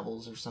the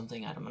Devils or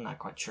something. I'm not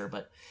quite sure,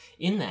 but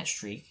in that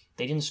streak,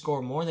 they didn't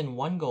score more than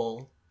 1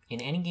 goal in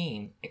any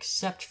game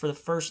except for the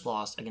first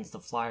loss against the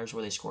Flyers,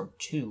 where they scored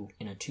 2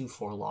 in a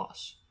 2-4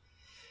 loss.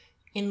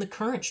 in the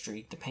current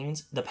streak,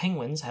 the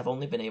Penguins have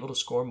only been able to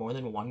score more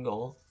than one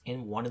goal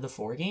in one of the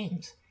 4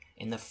 games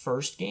in the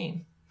first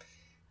game.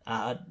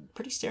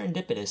 Pretty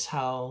serendipitous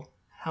how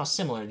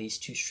similar these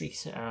two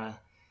streaks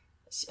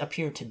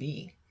appear to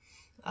be.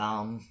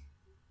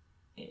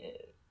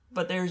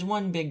 But there's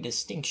one big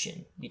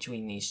distinction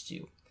between these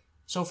two.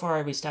 So far,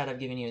 every stat I've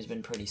given you has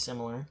been pretty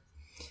similar,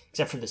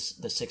 except for the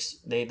 6.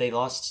 They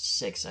lost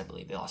 6, I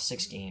believe. They lost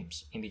 6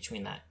 games in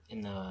between that.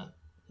 In the,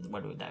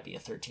 what would that be, a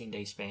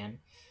 13-day span?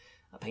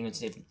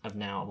 Penguins of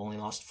now have only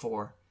lost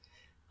 4.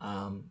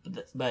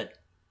 But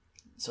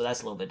so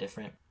that's a little bit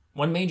different.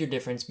 One major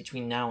difference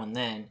between now and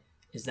then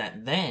is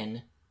that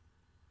then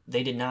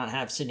they did not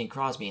have Sidney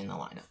Crosby in the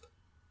lineup.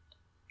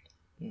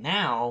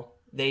 Now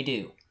they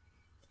do.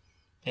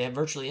 They have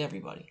virtually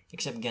everybody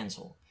except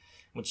Gensel,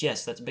 which,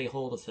 yes, that's a big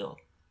hole to fill,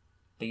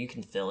 but you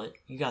can fill it.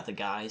 You got the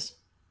guys.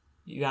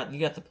 You got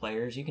the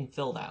players. You can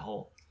fill that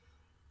hole.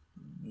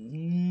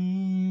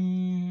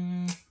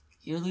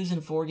 You're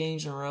losing 4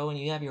 games in a row and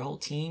you have your whole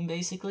team,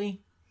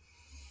 basically?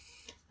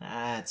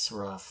 That's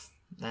rough.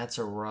 That's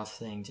a rough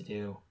thing to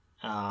do.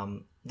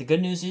 The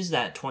good news is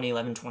that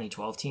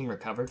 2011-2012 team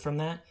recovered from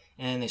that,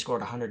 and they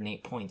scored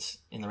 108 points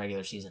in the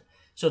regular season.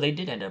 So they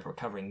did end up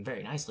recovering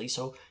very nicely,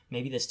 so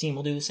maybe this team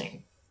will do the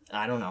same.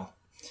 I don't know.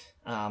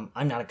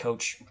 I'm not a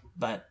coach,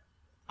 but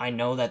I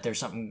know that there's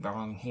something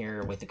wrong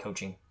here with the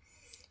coaching.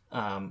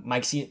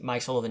 Mike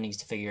Sullivan needs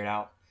to figure it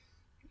out.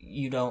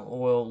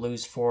 We'll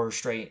lose 4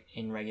 straight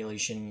in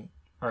regulation,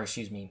 5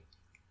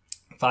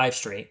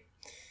 straight.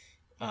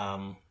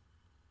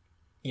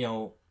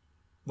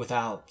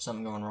 Without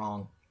something going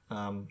wrong.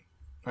 Or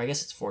I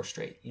guess it's 4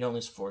 straight. You don't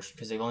lose 4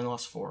 because they've only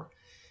lost 4.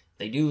 If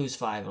they do lose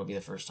 5, it'll be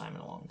the first time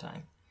in a long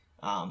time.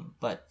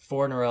 But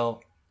 4 in a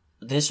row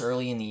this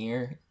early in the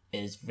year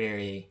is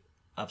very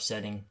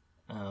upsetting.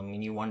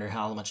 And you wonder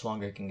how much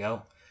longer it can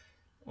go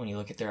when you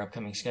look at their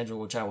upcoming schedule,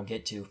 which I will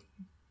get to.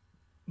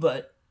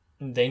 But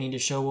they need to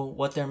show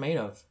what they're made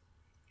of.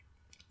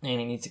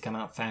 And it needs to come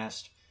out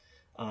fast.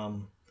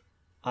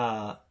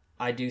 I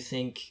do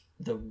think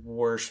the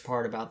worst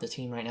part about the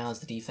team right now is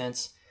the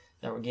defense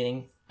that we're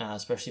getting,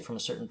 especially from a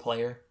certain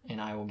player,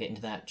 and I will get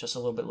into that just a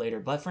little bit later.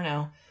 But for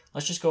now,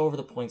 let's just go over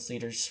the points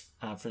leaders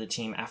for the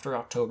team after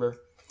October.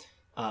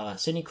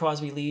 Sidney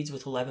Crosby leads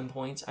with 11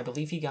 points. I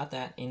believe he got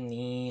that in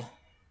the...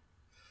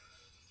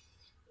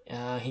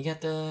 I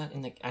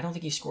don't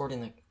think he scored in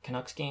the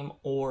Canucks game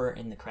or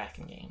in the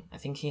Kraken game. I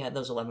think he had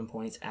those 11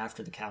 points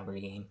after the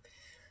Calgary game.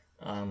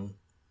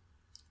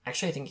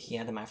 Actually, I think he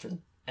had them after the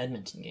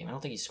Edmonton game. I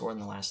don't think he scored in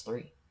the last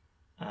 3.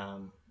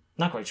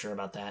 Not quite sure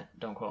about that.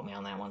 Don't quote me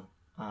on that one.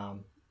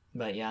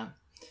 But yeah,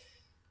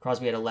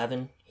 Crosby at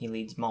 11. He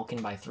leads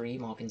Malkin by 3.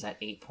 Malkin's at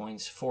 8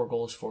 points, 4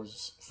 goals,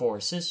 4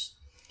 assists.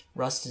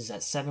 Rust is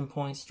at 7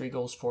 points, 3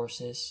 goals, 4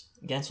 assists.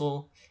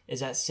 Gensel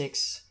is at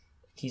 6.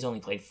 He's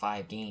only played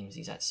 5 games.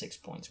 He's at 6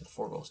 points with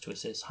 4 goals, 2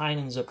 assists.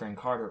 Heinen, Zucker, and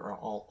Carter are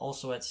all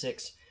also at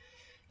 6.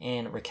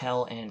 And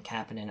Raquel and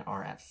Kapanen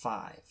are at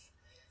 5.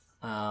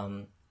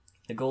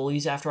 The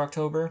goalies after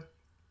October,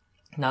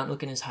 not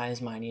looking as high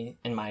as mighty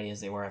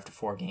as they were after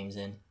 4 games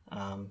in.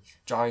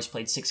 Jari's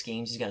played 6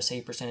 games. He's got a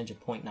save percentage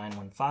of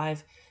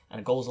 .915 and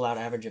a goals allowed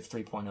average of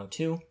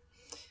 3.02.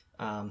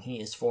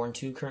 He is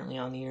 4-2 currently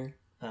on the year.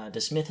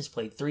 DeSmith has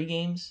played 3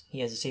 games.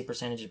 He has a save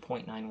percentage of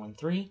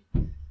 .913,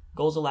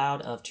 goals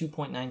allowed of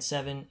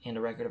 2.97, and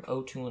a record of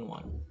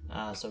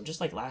 0-2-1. So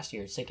just like last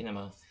year, it's taken him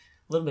a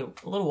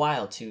little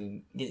while to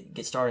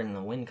get started in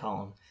the win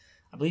column.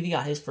 I believe he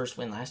got his first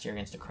win last year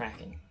against the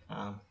Kraken.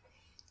 I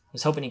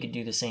was hoping he could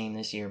do the same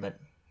this year, but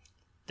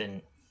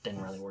didn't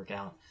really work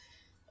out.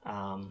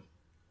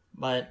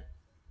 But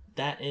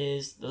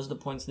those are the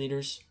points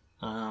leaders.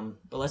 But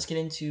let's get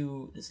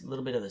into this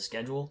little bit of the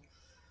schedule,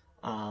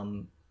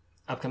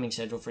 upcoming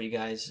schedule for you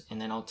guys,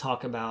 and then I'll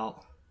talk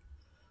about.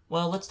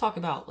 Well, let's talk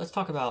about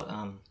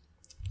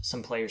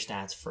some player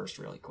stats first,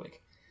 really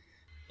quick.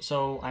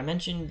 So I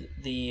mentioned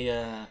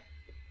the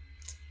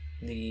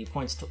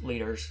points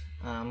leaders,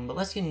 but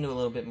let's get into a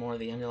little bit more of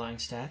the underlying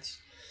stats.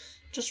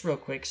 Just real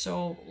quick,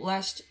 so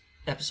last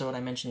episode I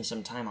mentioned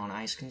some time on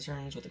ice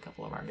concerns with a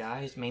couple of our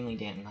guys, mainly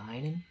Danton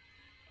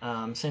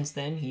Heinen. Since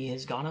then, he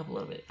has gone up a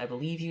little bit. I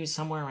believe he was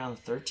somewhere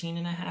around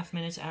 13.5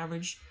 minutes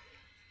average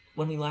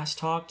when we last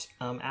talked.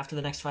 After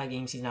the next 5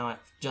 games, he's now at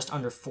just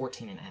under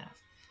 14.5.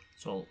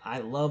 So I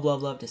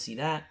love to see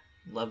that.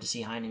 Love to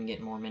see Heinen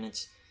get more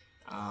minutes.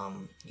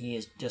 He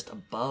is just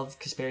above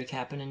Kasperi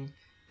Kapanen,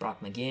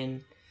 Brock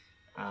McGinn,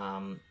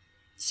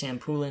 Sam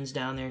Poulin's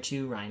down there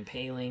too, Ryan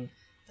Poehling.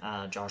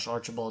 Josh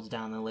Archibald's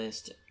down the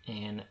list,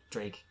 and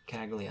Drake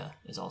Caglia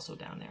is also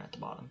down there at the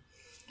bottom.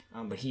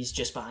 But he's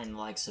just behind the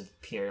likes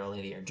of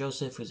Pierre-Olivier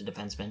Joseph, who's a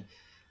defenseman.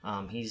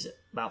 He's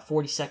about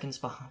 50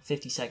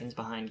 seconds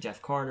behind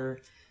Jeff Carter,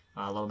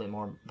 a little bit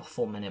more, a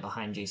full minute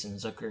behind Jason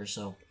Zucker,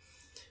 so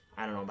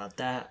I don't know about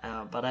that.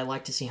 But I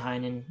like to see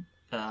Heinen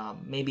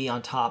maybe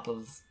on top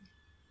of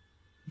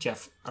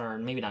or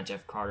maybe not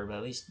Jeff Carter, but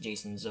at least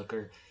Jason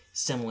Zucker,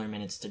 similar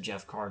minutes to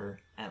Jeff Carter,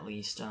 at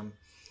least.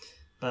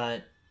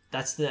 But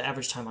that's the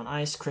average time on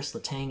ice. Chris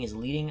Letang is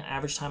leading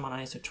average time on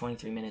ice with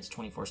 23 minutes,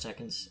 24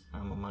 seconds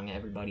among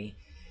everybody.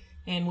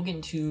 And we'll get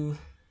into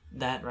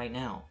that right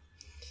now.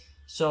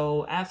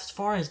 So as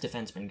far as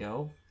defensemen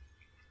go,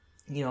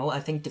 I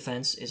think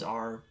defense is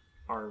our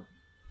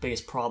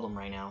biggest problem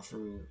right now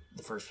through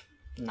the first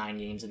 9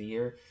 games of the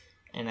year.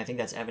 And I think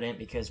that's evident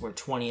because we're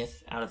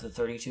 20th out of the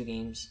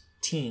 32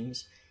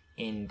 teams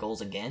in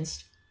goals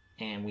against.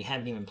 And we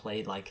haven't even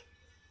played like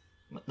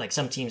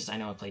some teams I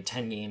know have played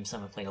 10 games,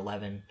 some have played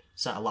 11,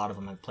 so a lot of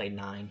them have played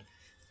 9.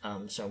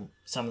 So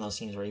some of those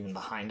teams were even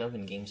behind them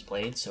in games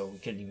played, so we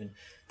could even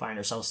find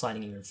ourselves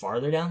sliding even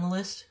farther down the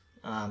list.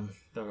 But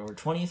we're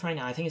 20th right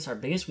now. I think it's our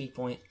biggest weak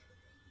point.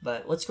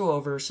 But let's go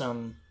over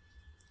some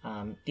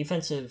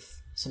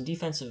defensive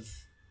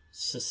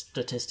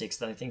statistics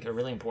that I think are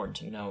really important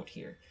to note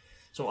here.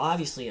 So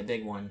obviously a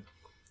big one,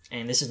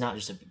 and this is not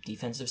just a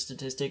defensive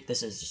statistic,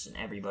 this is just an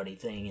everybody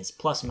thing, is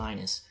plus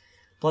minus.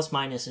 Plus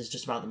minus is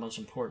just about the most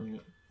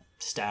important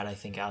stat I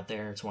think out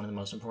there. It's one of the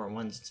most important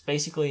ones. It's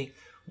basically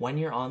when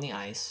you're on the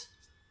ice,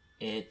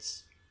 it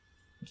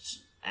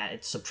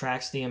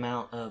subtracts the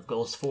amount of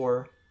goals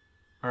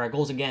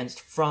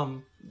against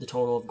from the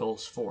total of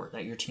goals for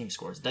that your team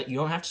scores. That you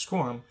don't have to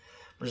score them,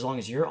 but as long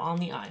as you're on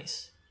the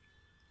ice,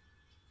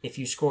 if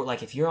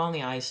you're on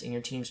the ice and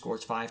your team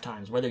scores 5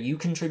 times, whether you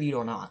contribute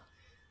or not,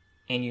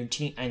 and you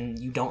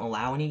don't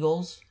allow any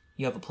goals,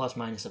 you have a plus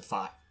minus of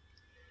 5.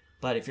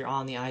 But if you're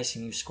on the ice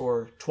and you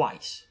score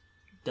twice,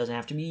 doesn't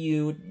have to be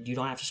you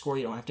don't have to score,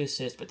 you don't have to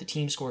assist, but the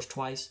team scores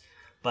twice,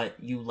 but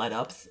you've let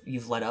up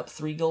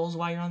 3 goals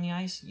while you're on the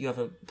ice, you have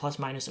a plus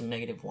minus of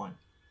 -1.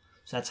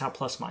 So that's how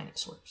plus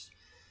minus works.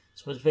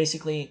 So it's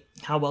basically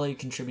how well are you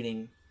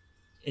contributing.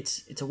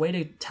 It's a way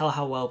to tell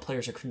how well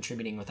players are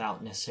contributing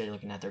without necessarily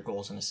looking at their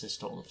goals and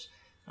assist totals.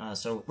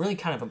 So really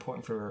kind of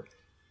important for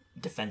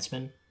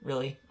defensemen,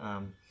 really.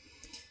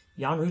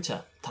 Jan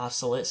Rutta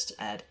tops the list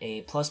at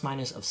a plus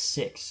minus of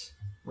 6.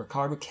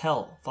 Rickard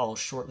Rakell follows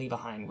shortly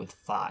behind with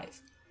 5.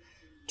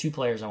 2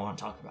 players I want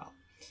to talk about.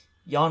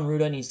 Jan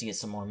Rutta needs to get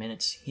some more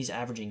minutes. He's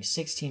averaging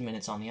 16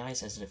 minutes on the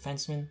ice as a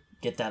defenseman.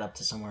 Get that up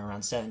to somewhere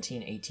around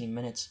 17, 18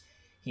 minutes.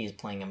 He is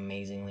playing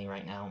amazingly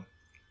right now.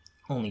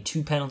 Only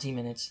 2 penalty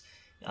minutes.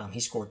 He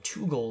scored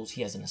 2 goals.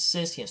 He has an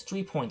assist. He has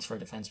 3 points for a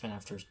defenseman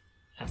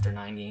after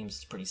 9 games.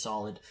 It's pretty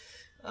solid.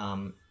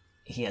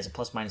 He has a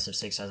plus minus of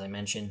 6, as I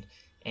mentioned.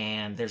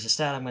 And there's a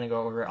stat I'm going to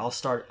go over. I'll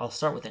start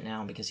with it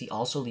now because he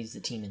also leads the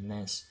team in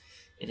this.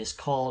 It is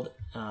called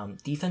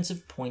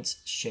defensive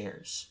points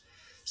shares.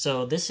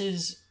 So this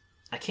is,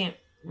 I can't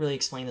really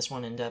explain this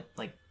one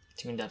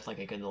too in depth like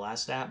I could the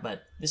last stat,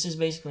 but this is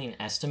basically an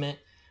estimate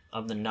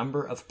of the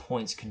number of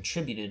points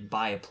contributed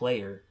by a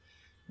player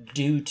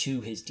due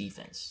to his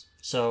defense.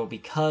 So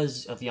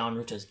because of Jan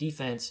Rutta's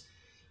defense,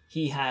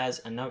 he has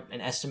an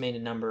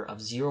estimated number of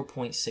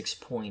 0.6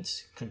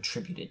 points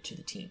contributed to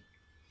the team.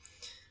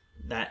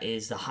 That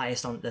is the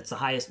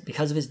highest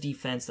because of his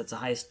defense. That's the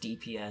highest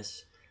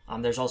DPS.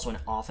 There's also an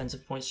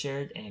offensive points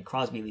shared, and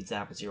Crosby leads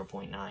that with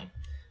 0.9.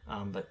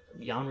 But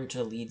Jan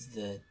Rutta leads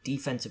the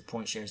defensive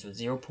point shares with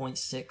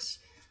 0.6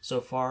 so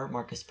far.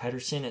 Marcus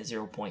Pettersson at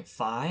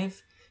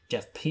 0.5.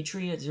 Jeff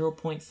Petrie at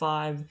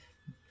 0.5.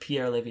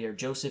 Pierre-Olivier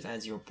Joseph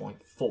at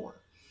 0.4.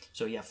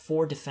 So you have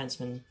 4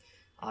 defensemen,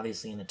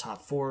 obviously in the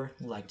top 4.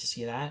 We'd like to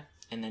see that.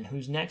 And then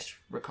who's next?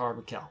 Rickard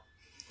Rakell.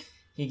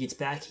 He gets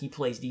back. He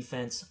plays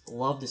defense.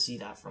 Love to see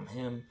that from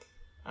him.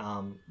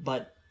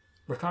 But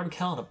Rickard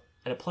Rakell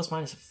at a plus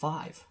minus of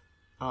 5.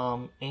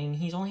 And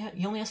he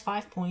only has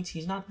 5 points.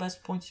 He's not the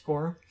best point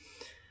scorer.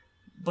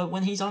 But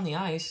when he's on the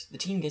ice, the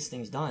team gets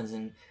things done.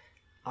 And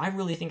I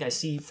really think I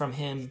see from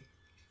him,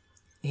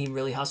 he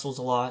really hustles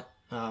a lot.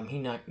 He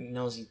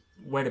knows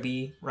where to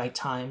be, right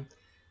time,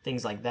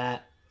 things like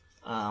that.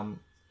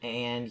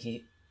 And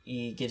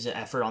he gives an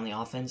effort on the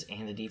offense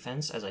and the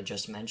defense, as I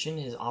just mentioned.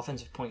 His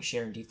offensive point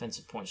share and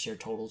defensive point share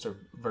totals are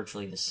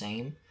virtually the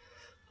same.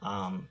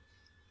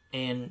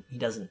 And he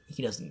hasn't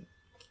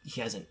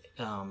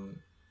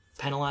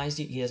penalized.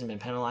 He hasn't been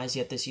penalized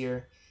yet this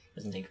year.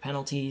 Doesn't take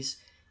penalties.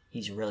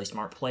 He's a really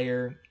smart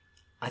player.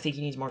 I think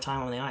he needs more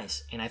time on the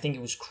ice, and I think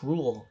it was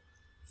cruel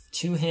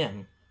to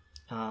him.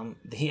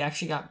 He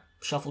actually got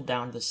shuffled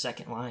down to the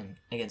second line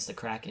against the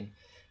Kraken.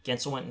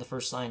 Gensel went in the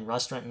first line,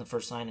 Rust went in the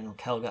first line, and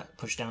Rakell got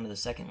pushed down to the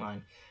second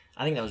line.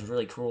 I think that was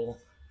really cruel.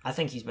 I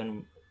think he's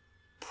been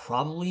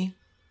probably,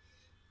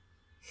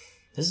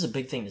 this is a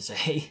big thing to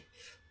say,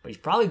 but he's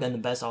probably been the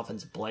best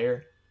offensive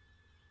player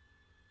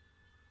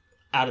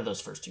out of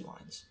those first 2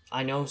 lines.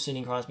 I know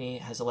Sidney Crosby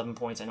has 11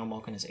 points, I know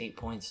Malkin has 8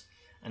 points,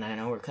 and I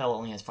know Rakell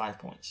only has 5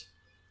 points.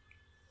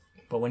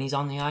 But when he's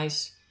on the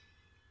ice,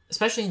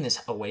 especially in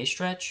this away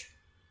stretch,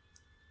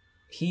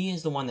 he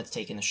is the one that's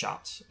taking the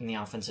shots in the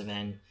offensive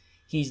end.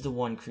 He's the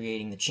one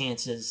creating the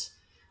chances.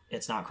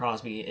 It's not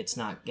Crosby. It's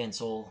not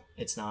Gensel.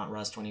 It's not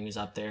Rust when he was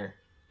up there.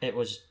 It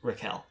was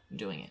Rakell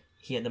doing it.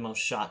 He had the most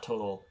shot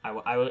total. I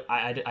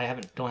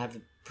don't have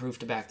the proof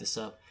to back this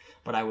up,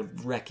 but I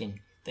would reckon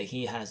that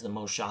he has the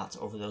most shots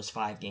over those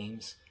 5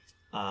 games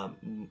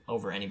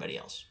over anybody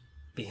else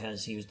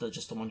because he was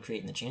just the one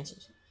creating the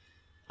chances.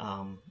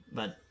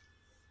 But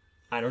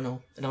I don't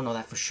know. I don't know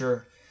that for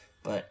sure.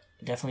 But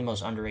definitely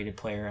most underrated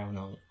player I don't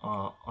know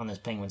on this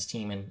Penguins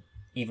team, and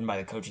even by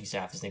the coaching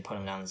staff as they put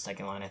him down the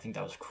second line. I think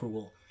that was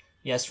cruel.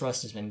 Yes,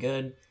 Rust has been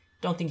good.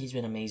 Don't think he's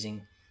been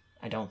amazing.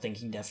 I don't think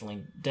he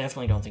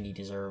definitely don't think he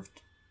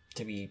deserved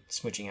to be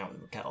switching out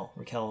with Raquel.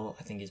 Raquel,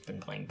 I think, has been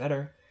playing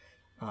better.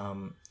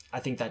 I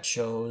think that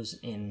shows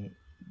in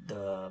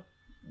the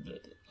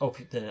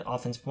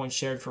offensive points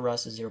shared for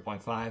Russ is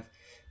 0.5,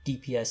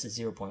 DPS is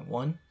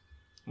 0.1,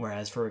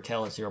 whereas for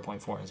Raquel it's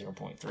 0.4 and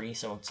 0.3.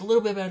 So it's a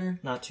little bit better,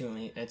 not too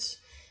many. It's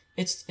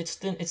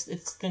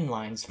thin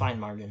lines, fine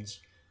margins,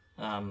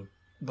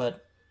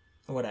 but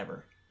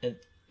whatever.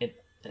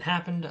 It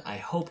happened. I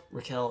hope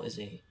Raquel is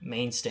a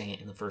mainstay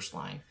in the first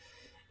line,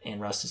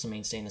 and Russ is a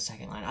mainstay in the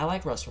second line. I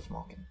like Russ with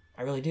Malkin,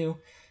 I really do,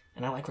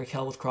 and I like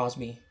Raquel with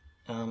Crosby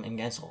and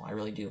Gensel, I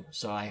really do.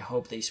 So I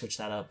hope they switch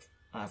that up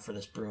for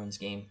this Bruins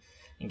game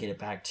and get it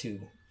back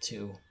to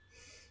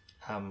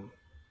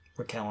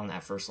Raquel on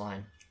that first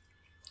line.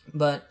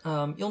 But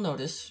you'll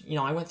notice,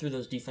 I went through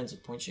those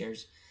defensive point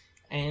shares,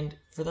 and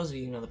for those of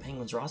you who know the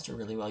Penguins roster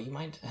really well, you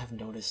might have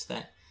noticed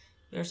that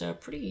there's a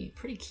pretty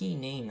key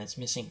name that's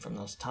missing from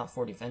those top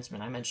 4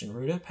 defensemen. I mentioned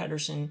Ruda,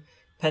 Pedersen,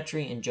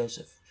 Petry, and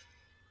Joseph.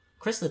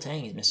 Chris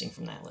Letang is missing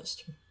from that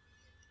list.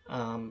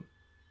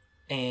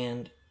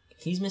 And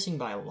he's missing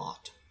by a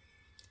lot.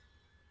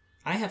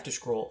 I have to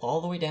scroll all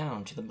the way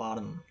down to the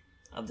bottom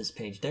of this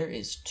page. There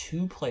is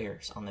 2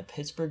 players on the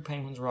Pittsburgh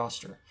Penguins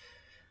roster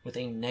with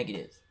a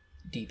negative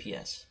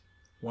DPS.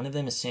 One of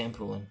them is Sam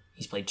Poulin.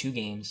 He's played 2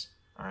 games,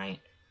 all right?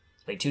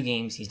 He's played 2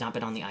 games. He's not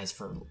been on the ice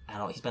at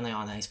all. He's been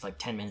on the ice for like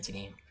 10 minutes a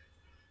game.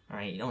 All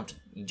right,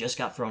 you just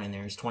got thrown in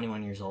there. He's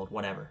 21 years old,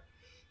 whatever.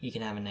 He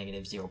can have a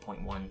negative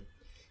 0.1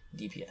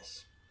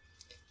 DPS.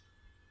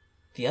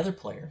 The other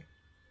player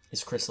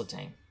is Chris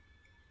Letang.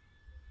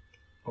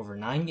 Over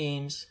 9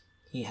 games,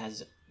 he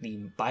has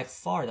by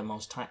far the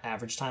most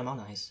average time on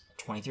ice,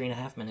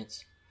 23.5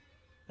 minutes.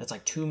 That's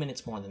like 2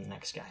 minutes more than the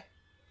next guy.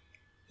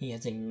 He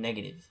has a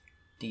negative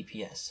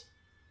DPS.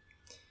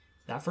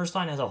 That first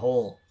line as a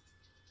whole,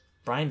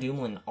 Brian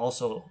Dumoulin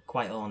also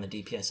quite low on the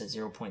DPS at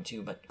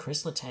 0.2, but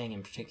Chris Letang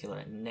in particular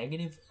at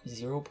negative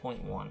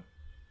 0.1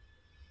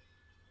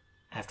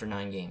 after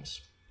 9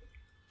 games.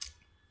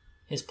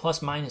 His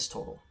plus-minus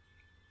total.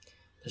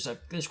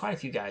 There's quite a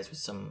few guys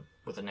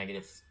with a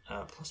negative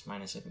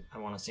plus-minus. I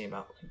want to say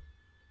about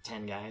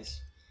 10 guys.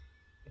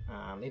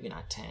 Maybe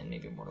not 10,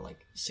 maybe more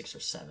like 6 or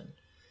 7.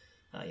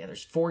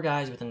 There's 4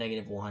 guys with a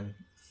negative 1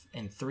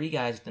 and 3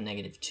 guys with a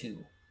negative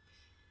 2.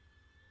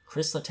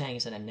 Chris Letang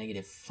is at a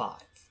negative 5.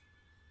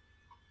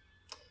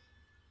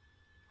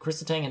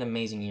 Chris Letang had an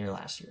amazing year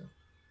last year.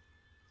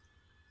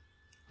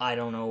 I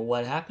don't know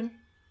what happened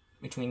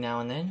between now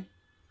and then.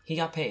 He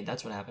got paid.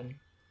 That's what happened.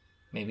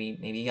 Maybe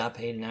he got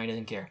paid and now he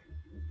doesn't care.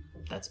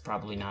 That's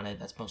probably not it.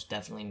 That's most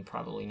definitely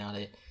probably not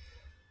it.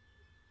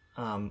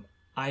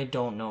 I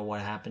don't know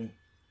what happened.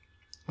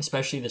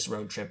 Especially this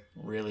road trip,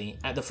 really.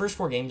 The first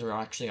 4 games were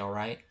actually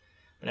alright.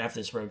 But after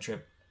this road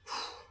trip,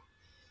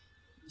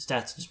 stats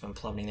have just been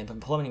plummeting. They've been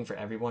plummeting for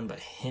everyone, but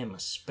him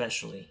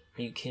especially.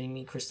 Are you kidding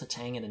me? Chris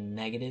Letang at a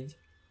negative?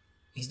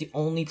 He's the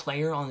only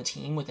player on the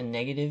team with a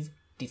negative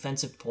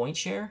defensive point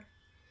share?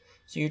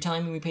 So you're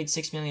telling me we paid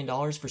 $6 million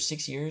for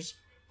 6 years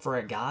for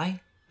a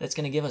guy that's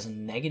going to give us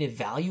negative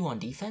value on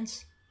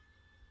defense?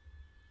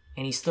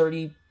 And he's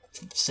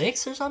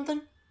 36 or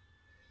something?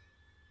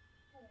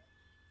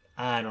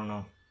 I don't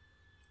know.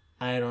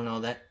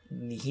 That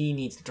he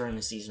needs to turn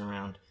the season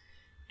around.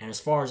 And as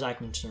far as I'm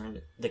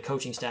concerned, the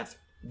coaching staff,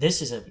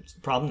 this is a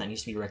problem that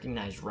needs to be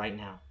recognized right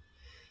now.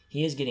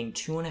 He is getting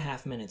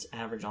 2.5 minutes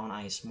average on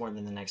ice more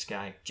than the next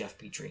guy, Jeff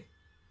Petrie.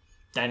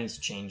 That needs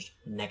to change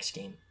next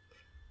game.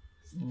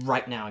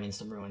 Right now against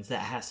the Bruins.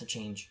 That has to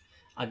change.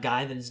 A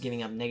guy that is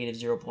giving up negative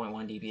 0.1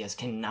 DPS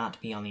cannot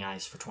be on the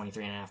ice for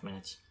 23.5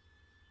 minutes.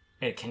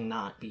 It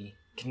cannot be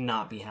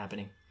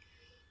happening.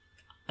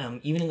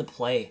 Even in the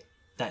play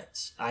that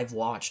I've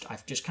watched,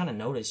 I've just kind of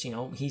noticed,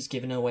 he's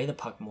giving away the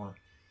puck more.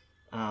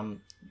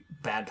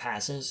 Bad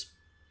passes,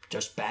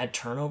 just bad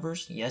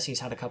turnovers. Yes, he's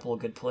had a couple of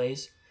good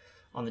plays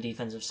on the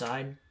defensive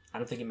side. I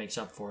don't think it makes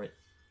up for it.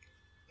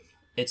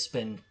 It's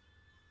been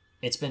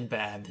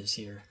bad this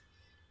year.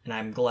 And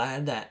I'm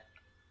glad that,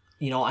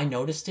 I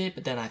noticed it,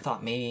 but then I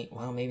thought maybe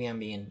I'm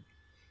being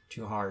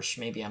too harsh.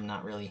 Maybe I'm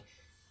not really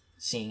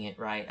seeing it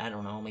right. I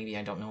don't know. Maybe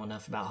I don't know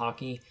enough about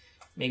hockey.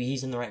 Maybe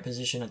he's in the right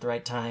position at the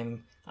right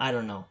time. I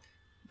don't know.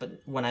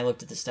 But when I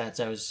looked at the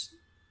stats, I was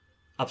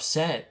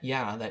upset,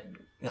 that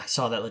I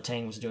saw that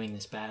Letang was doing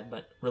this bad,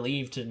 but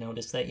relieved to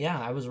notice that,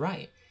 I was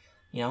right.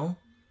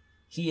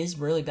 He is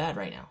really bad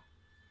right now.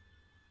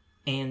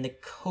 And the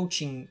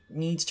coaching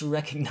needs to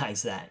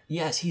recognize that.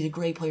 Yes, he's a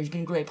great player. He's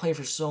been a great player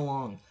for so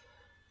long.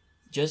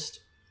 Just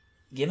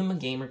give him a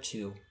game or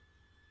 2.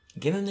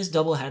 Give him this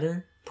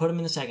doubleheader. Put him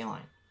in the second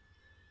line.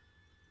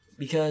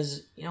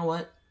 Because, you know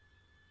what?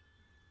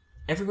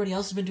 Everybody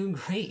else has been doing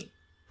great.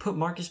 Put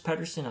Marcus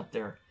Pedersen up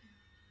there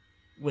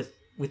with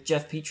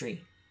Jeff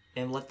Petrie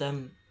and let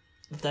them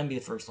be the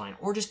first line.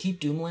 Or just keep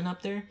Dumoulin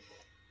up there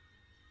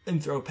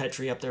and throw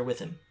Petrie up there with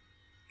him.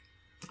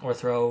 Or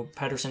throw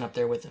Pedersen up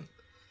there with him.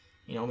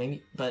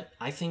 Maybe. But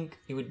I think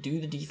it would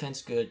do the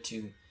defense good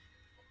to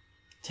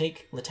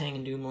take Letang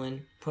and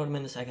Dumoulin, put them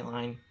in the second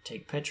line,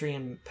 take Petrie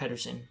and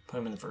Pedersen, put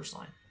them in the first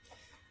line.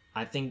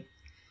 I think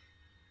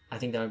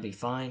that would be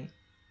fine.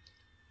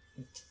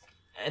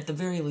 At the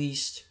very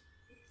least,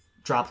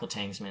 drop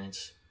Letang's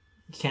minutes.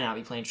 You cannot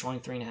be playing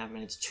 23.5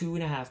 minutes,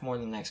 2.5 more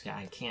than the next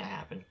guy. It can't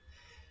happen.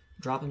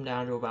 Drop him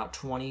down to about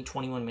 20,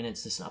 21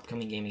 minutes this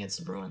upcoming game against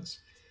the Bruins.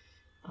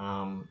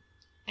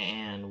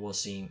 And we'll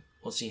see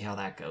how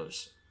that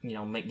goes.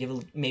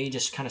 Maybe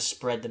just kind of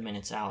spread the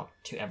minutes out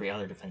to every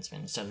other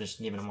defenseman instead of just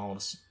giving them all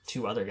to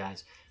two other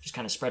guys. Just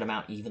kind of spread them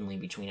out evenly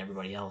between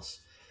everybody else.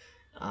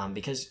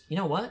 Because you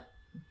know what?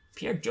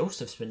 Pierre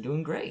Joseph's been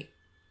doing great.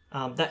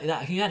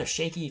 He had a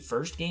shaky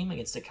first game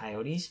against the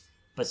Coyotes,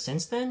 but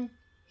since then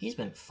he's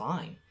been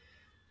fine.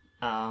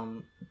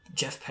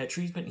 Jeff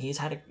Petrie's he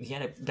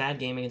had a bad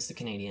game against the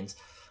Canadiens,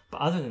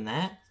 but other than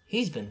that,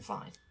 he's been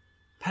fine.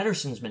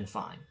 Pedersen's been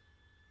fine.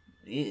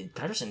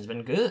 Pedersen's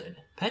been good.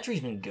 Petrie's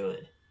been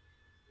good.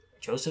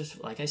 Joseph's,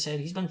 like I said,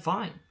 he's been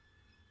fine.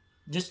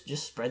 Just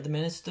spread the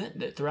minutes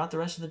throughout the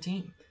rest of the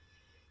team.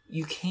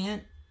 You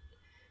can't.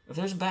 If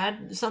there's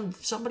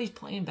somebody's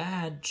playing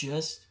bad,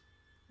 just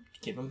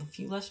give them a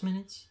few less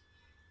minutes.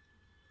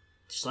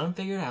 Just let them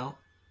figure it out.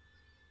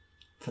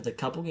 For the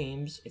couple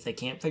games, if they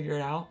can't figure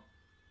it out,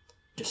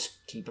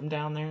 just keep them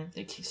down there.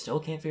 If they still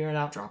can't figure it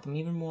out, drop them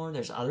even more.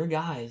 There's other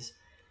guys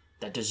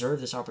that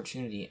deserve this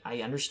opportunity.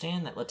 I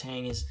understand that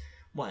Letang is,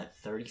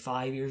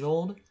 35 years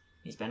old?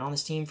 He's been on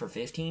this team for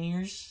 15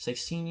 years,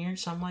 16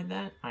 years, something like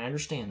that. I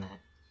understand that.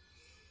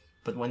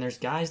 But when there's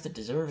guys that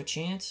deserve a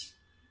chance,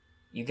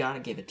 you got to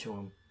give it to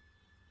them.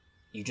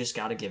 You just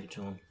got to give it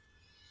to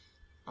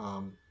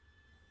them.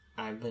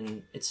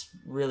 It's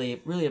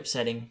really, really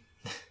upsetting.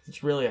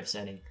 It's really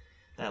upsetting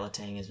that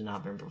Letang has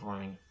not been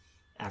performing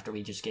after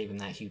we just gave him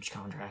that huge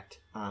contract.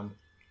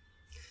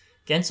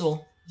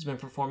 Gensel has been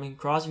performing.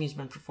 Crosby's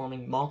been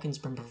performing. Malkin's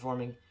been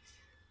performing.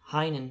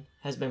 Heinen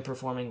has been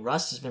performing.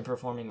 Rust has been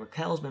performing.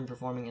 Raquel's been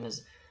performing. And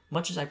as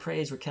much as I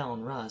praise Raquel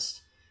and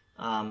Rust,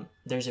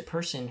 there's a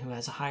person who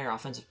has a higher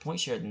offensive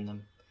point share than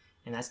them,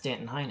 and that's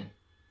Danton Heinen.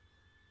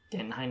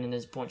 Danton Heinen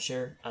is point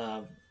share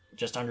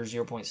just under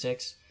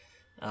 0.6.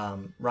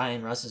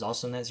 Ryan Rust is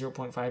also in that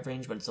 0.5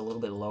 range, but it's a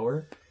little bit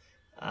lower.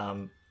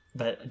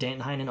 But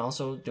Danton Heinen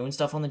also doing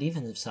stuff on the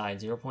defensive side,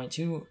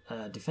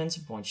 0.2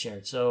 defensive point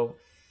share. So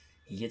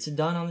he gets it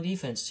done on the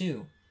defense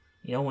too.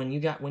 When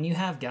you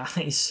have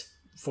guys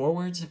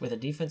forwards with a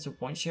defensive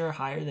point share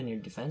higher than your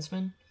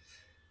defenseman,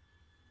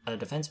 a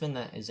defenseman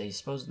that is a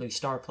supposedly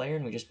star player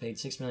and we just paid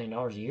 $6 million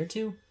a year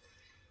to,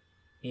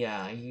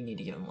 yeah, you need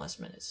to give him less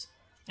minutes.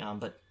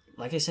 But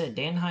like I said,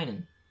 Danton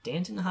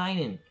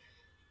Heinen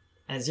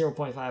at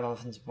 0.5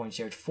 offensive point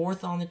share,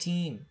 fourth on the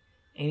team,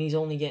 and he's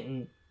only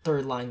getting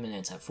third line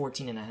minutes at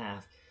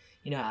 14.5.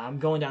 I'm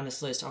going down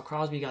this list.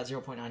 Crosby got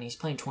 0.9. He's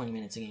playing 20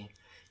 minutes a game.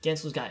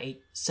 Gensel's got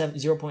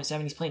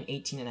 0.7. He's playing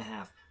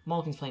 18.5.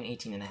 Malkin's playing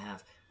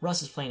 18.5.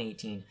 Russ is playing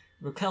 18.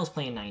 Raquel's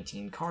playing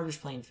 19. Carter's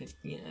playing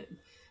 15.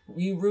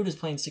 Ruda's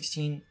playing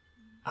 16.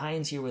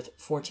 Heinen's here with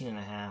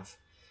 14.5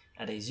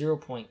 at a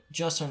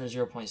just under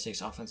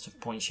 0.6 offensive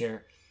point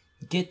share.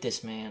 Get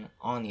this man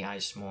on the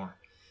ice more.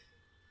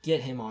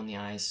 Get him on the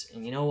ice.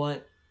 And you know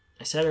what?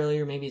 I said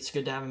earlier, maybe it's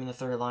good to have him in the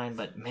third line,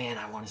 but man,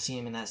 I want to see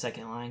him in that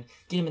second line.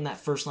 Get him in that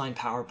first line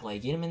power play.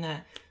 Get him in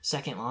that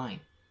second line.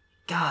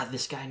 God,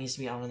 this guy needs to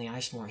be out on the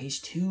ice more. He's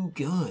too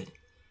good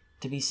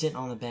to be sitting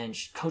on the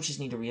bench. Coaches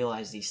need to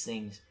realize these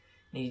things.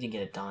 They need to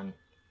get it done.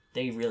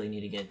 They really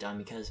need to get it done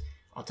because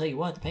I'll tell you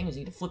what, the Penguins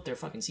need to flip their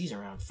fucking season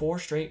around. 4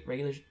 straight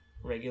regulation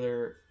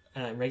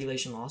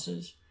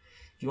losses.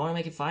 If you want to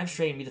make it 5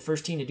 straight and be the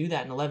first team to do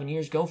that in 11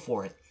 years, go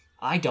for it.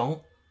 I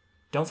don't.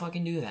 Don't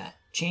fucking do that.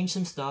 Change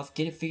some stuff.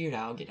 Get it figured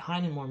out. Get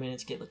Heinen more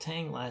minutes. Get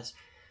Letang less.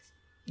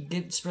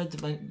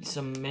 Spread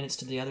some minutes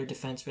to the other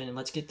defensemen, and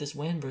let's get this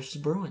win versus the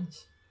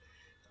Bruins.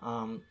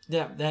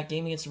 That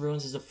game against the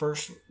Bruins is the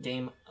first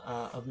game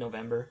of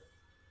November.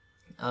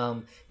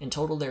 In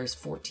total, there's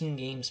 14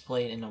 games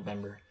played in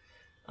November.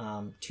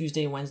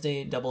 Tuesday,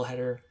 Wednesday,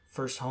 doubleheader.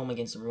 First home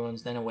against the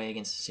Bruins, then away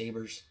against the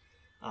Sabres.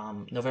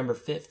 November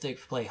 5th, they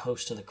play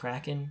host to the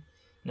Kraken.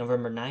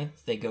 November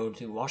 9th, they go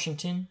to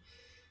Washington.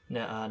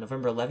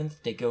 November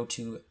 11th, they go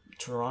to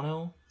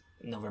Toronto.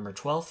 November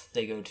 12th,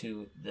 they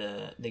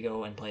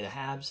go and play the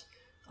Habs.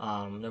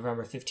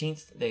 November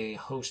 15th, they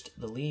host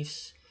the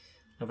Leafs.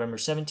 November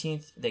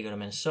 17th, they go to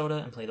Minnesota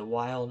and play the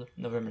Wild.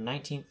 November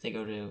 19th, they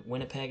go to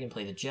Winnipeg and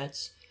play the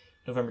Jets.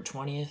 November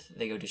 20th,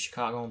 they go to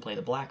Chicago and play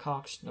the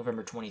Blackhawks.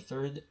 November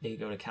 23rd, they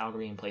go to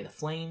Calgary and play the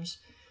Flames.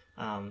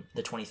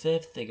 The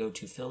 25th, they go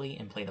to Philly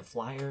and play the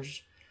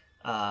Flyers.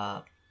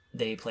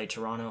 They play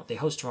Toronto. They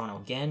host Toronto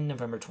again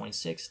November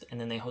 26th, and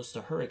then they host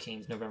the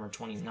Hurricanes November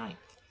 29th.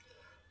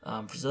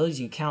 For those of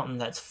you counting,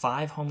 that's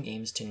 5 home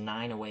games to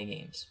 9 away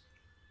games.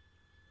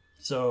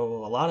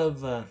 So a lot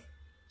of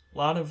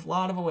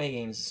away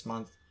games this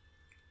month,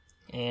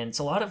 and it's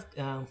a lot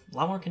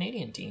more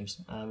Canadian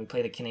teams. We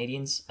play the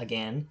Canadians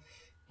again,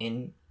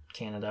 in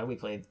Canada. We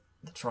played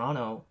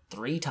Toronto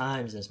 3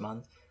 times this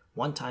month.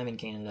 1 time in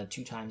Canada,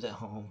 2 times at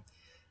home.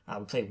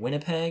 We played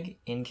Winnipeg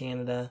in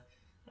Canada.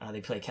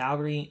 They play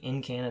Calgary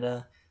in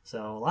Canada.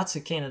 So lots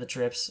of Canada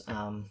trips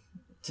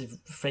to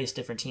face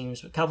different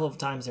teams. A couple of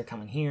times they're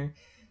coming here.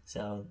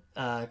 So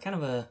kind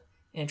of a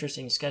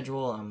interesting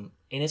schedule. And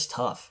it's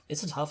tough.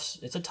 It's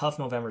a tough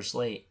November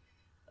slate.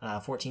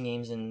 14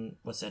 games in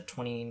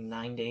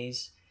 29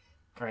 days,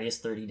 or I guess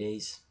 30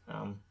 days.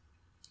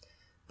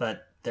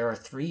 But there are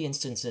 3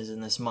 instances in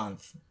this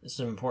month. This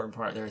is an important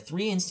part. There are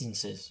 3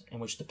 instances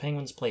in which the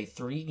Penguins play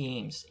 3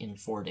 games in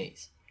 4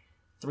 days.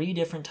 3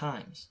 different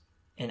times.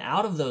 And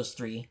out of those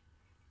 3,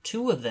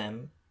 2 of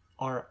them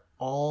are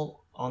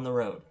all on the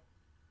road.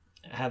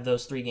 Have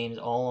those 3 games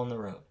all on the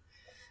road.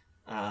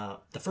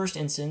 The first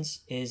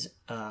instance is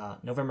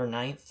November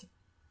 9th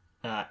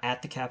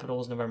at the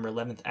Capitals, November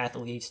 11th at the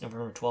Leafs,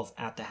 November 12th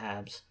at the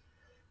Habs.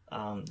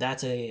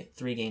 That's a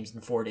 3 games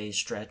in 4 days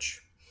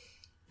stretch.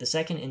 The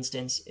second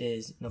instance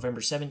is November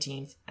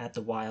 17th at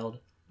the Wild,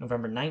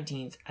 November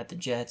 19th at the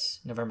Jets,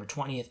 November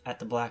 20th at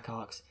the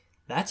Blackhawks.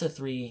 That's a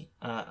 3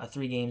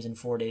 games in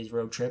 4 days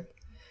road trip.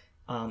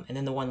 And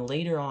then the one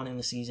later on in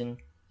the season,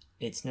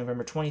 it's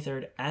November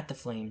 23rd at the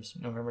Flames,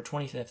 November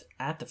 25th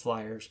at the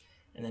Flyers,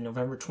 and then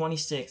November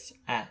 26th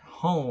at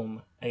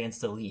home against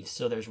the Leafs.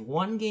 So there's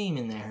 1 game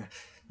in there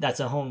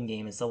that's a home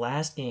game. It's the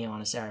last game on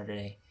a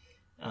Saturday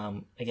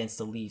against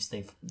the Leafs.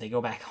 They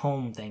go back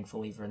home,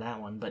 thankfully, for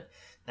that one, but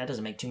that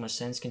doesn't make too much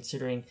sense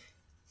considering,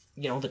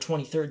 the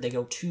 23rd they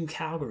go to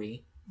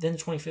Calgary, then the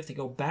 25th they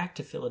go back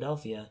to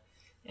Philadelphia,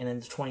 and then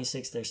the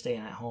 26th they're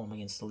staying at home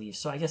against the Leafs.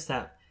 So I guess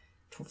that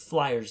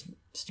Flyers,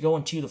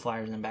 going to the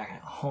Flyers and then back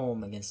at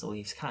home against the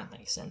Leafs kind of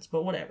makes sense,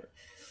 but whatever.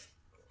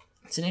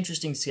 It's an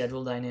interesting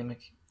schedule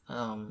dynamic.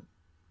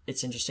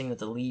 It's interesting that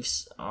the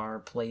Leafs are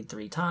played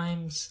 3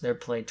 times. They're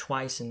played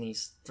twice in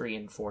these 3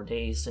 and 4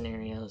 days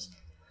scenarios.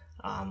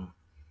 Man,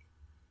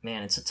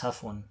 it's a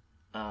tough one.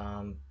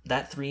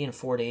 That 3 and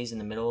 4 days in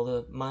the middle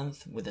of the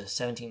month with the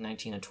 17th,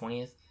 19th, and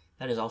 20th,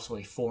 that is also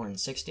a 4 and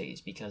 6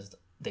 days because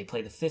they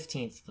play the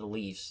 15th the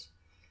Leafs,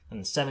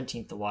 and the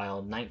 17th the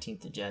Wild,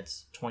 19th the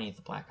Jets, 20th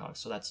the Blackhawks.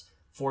 So that's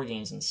 4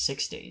 games in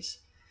 6 days.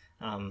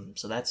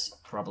 So that's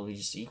probably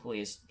just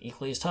equally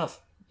as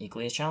tough,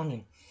 equally as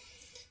challenging.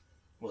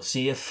 We'll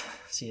see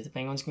if the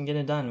Penguins can get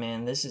it done,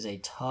 man. This is a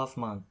tough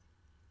month,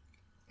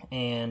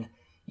 and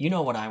you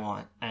know what I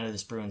want out of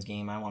this Bruins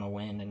game. I want to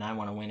win, and I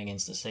want to win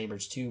against the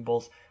Sabres too.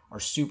 Both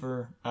are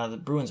super. The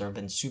Bruins have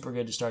been super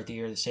good to start the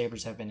year. The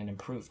Sabres have been an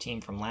improved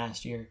team from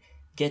last year.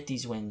 Get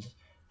these wins,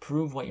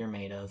 prove what you're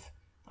made of,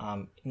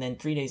 and then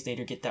 3 days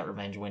later get that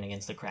revenge win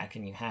against the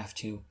Kraken. You have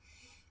to,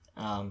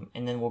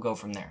 and then we'll go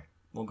from there.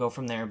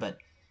 But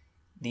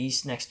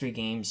these next 3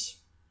 games,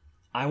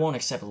 I won't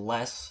accept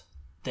less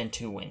than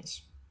 2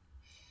 wins.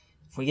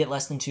 If we get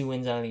less than 2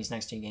 wins out of these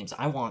next 2 games,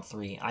 I want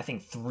 3. I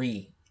think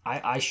 3.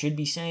 I should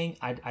be saying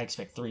I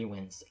expect 3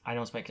 wins. I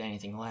don't expect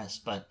anything less,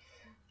 but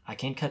I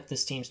can cut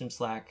this team some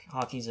slack.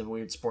 Hockey's a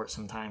weird sport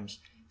sometimes,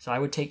 so I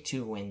would take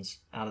 2 wins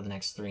out of the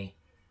next 3.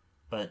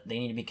 But they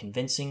need to be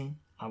convincing.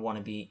 I want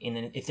to be in.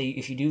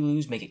 If you do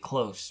lose, make it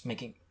close.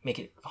 Make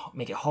it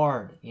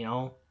hard.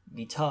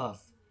 Be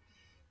tough.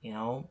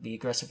 Be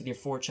aggressive with your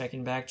forecheck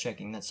and back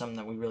checking. That's something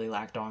that we really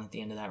lacked on at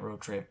the end of that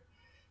road trip.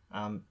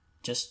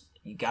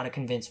 You got to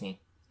convince me.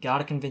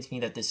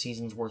 That this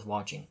season's worth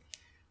watching.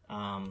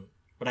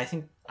 But I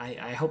think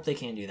I hope they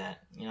can do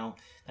that.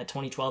 That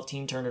 2012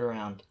 team turned it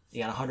around. They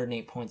got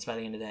 108 points by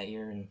the end of that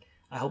year, and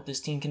I hope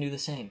this team can do the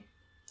same.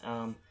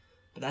 But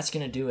that's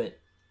gonna do it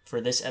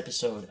for this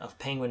episode of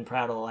Penguin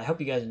Prattle. I hope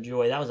you guys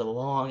enjoy. That was a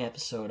long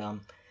episode.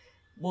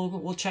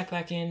 We'll check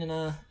back in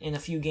a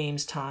few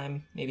games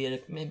time. Maybe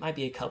it might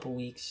be a couple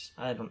weeks.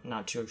 I'm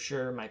not too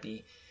sure. It might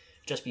be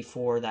just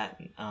before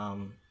that.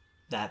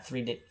 That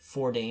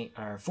 4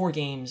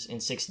 games in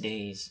 6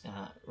 days,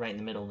 right in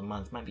the middle of the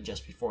month. Might be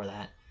just before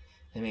that.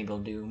 And maybe I'll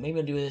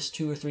do this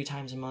 2 or 3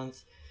 times a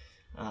month.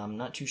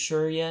 Not too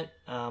sure yet.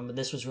 But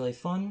this was really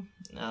fun.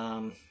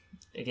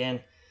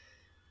 Again,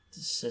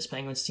 this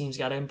Penguins team's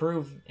got to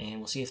improve, and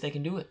we'll see if they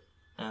can do it.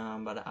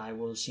 But I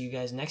will see you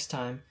guys next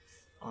time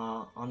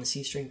on the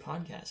C String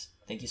Podcast.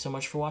 Thank you so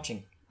much for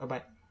watching.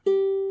 Bye-bye.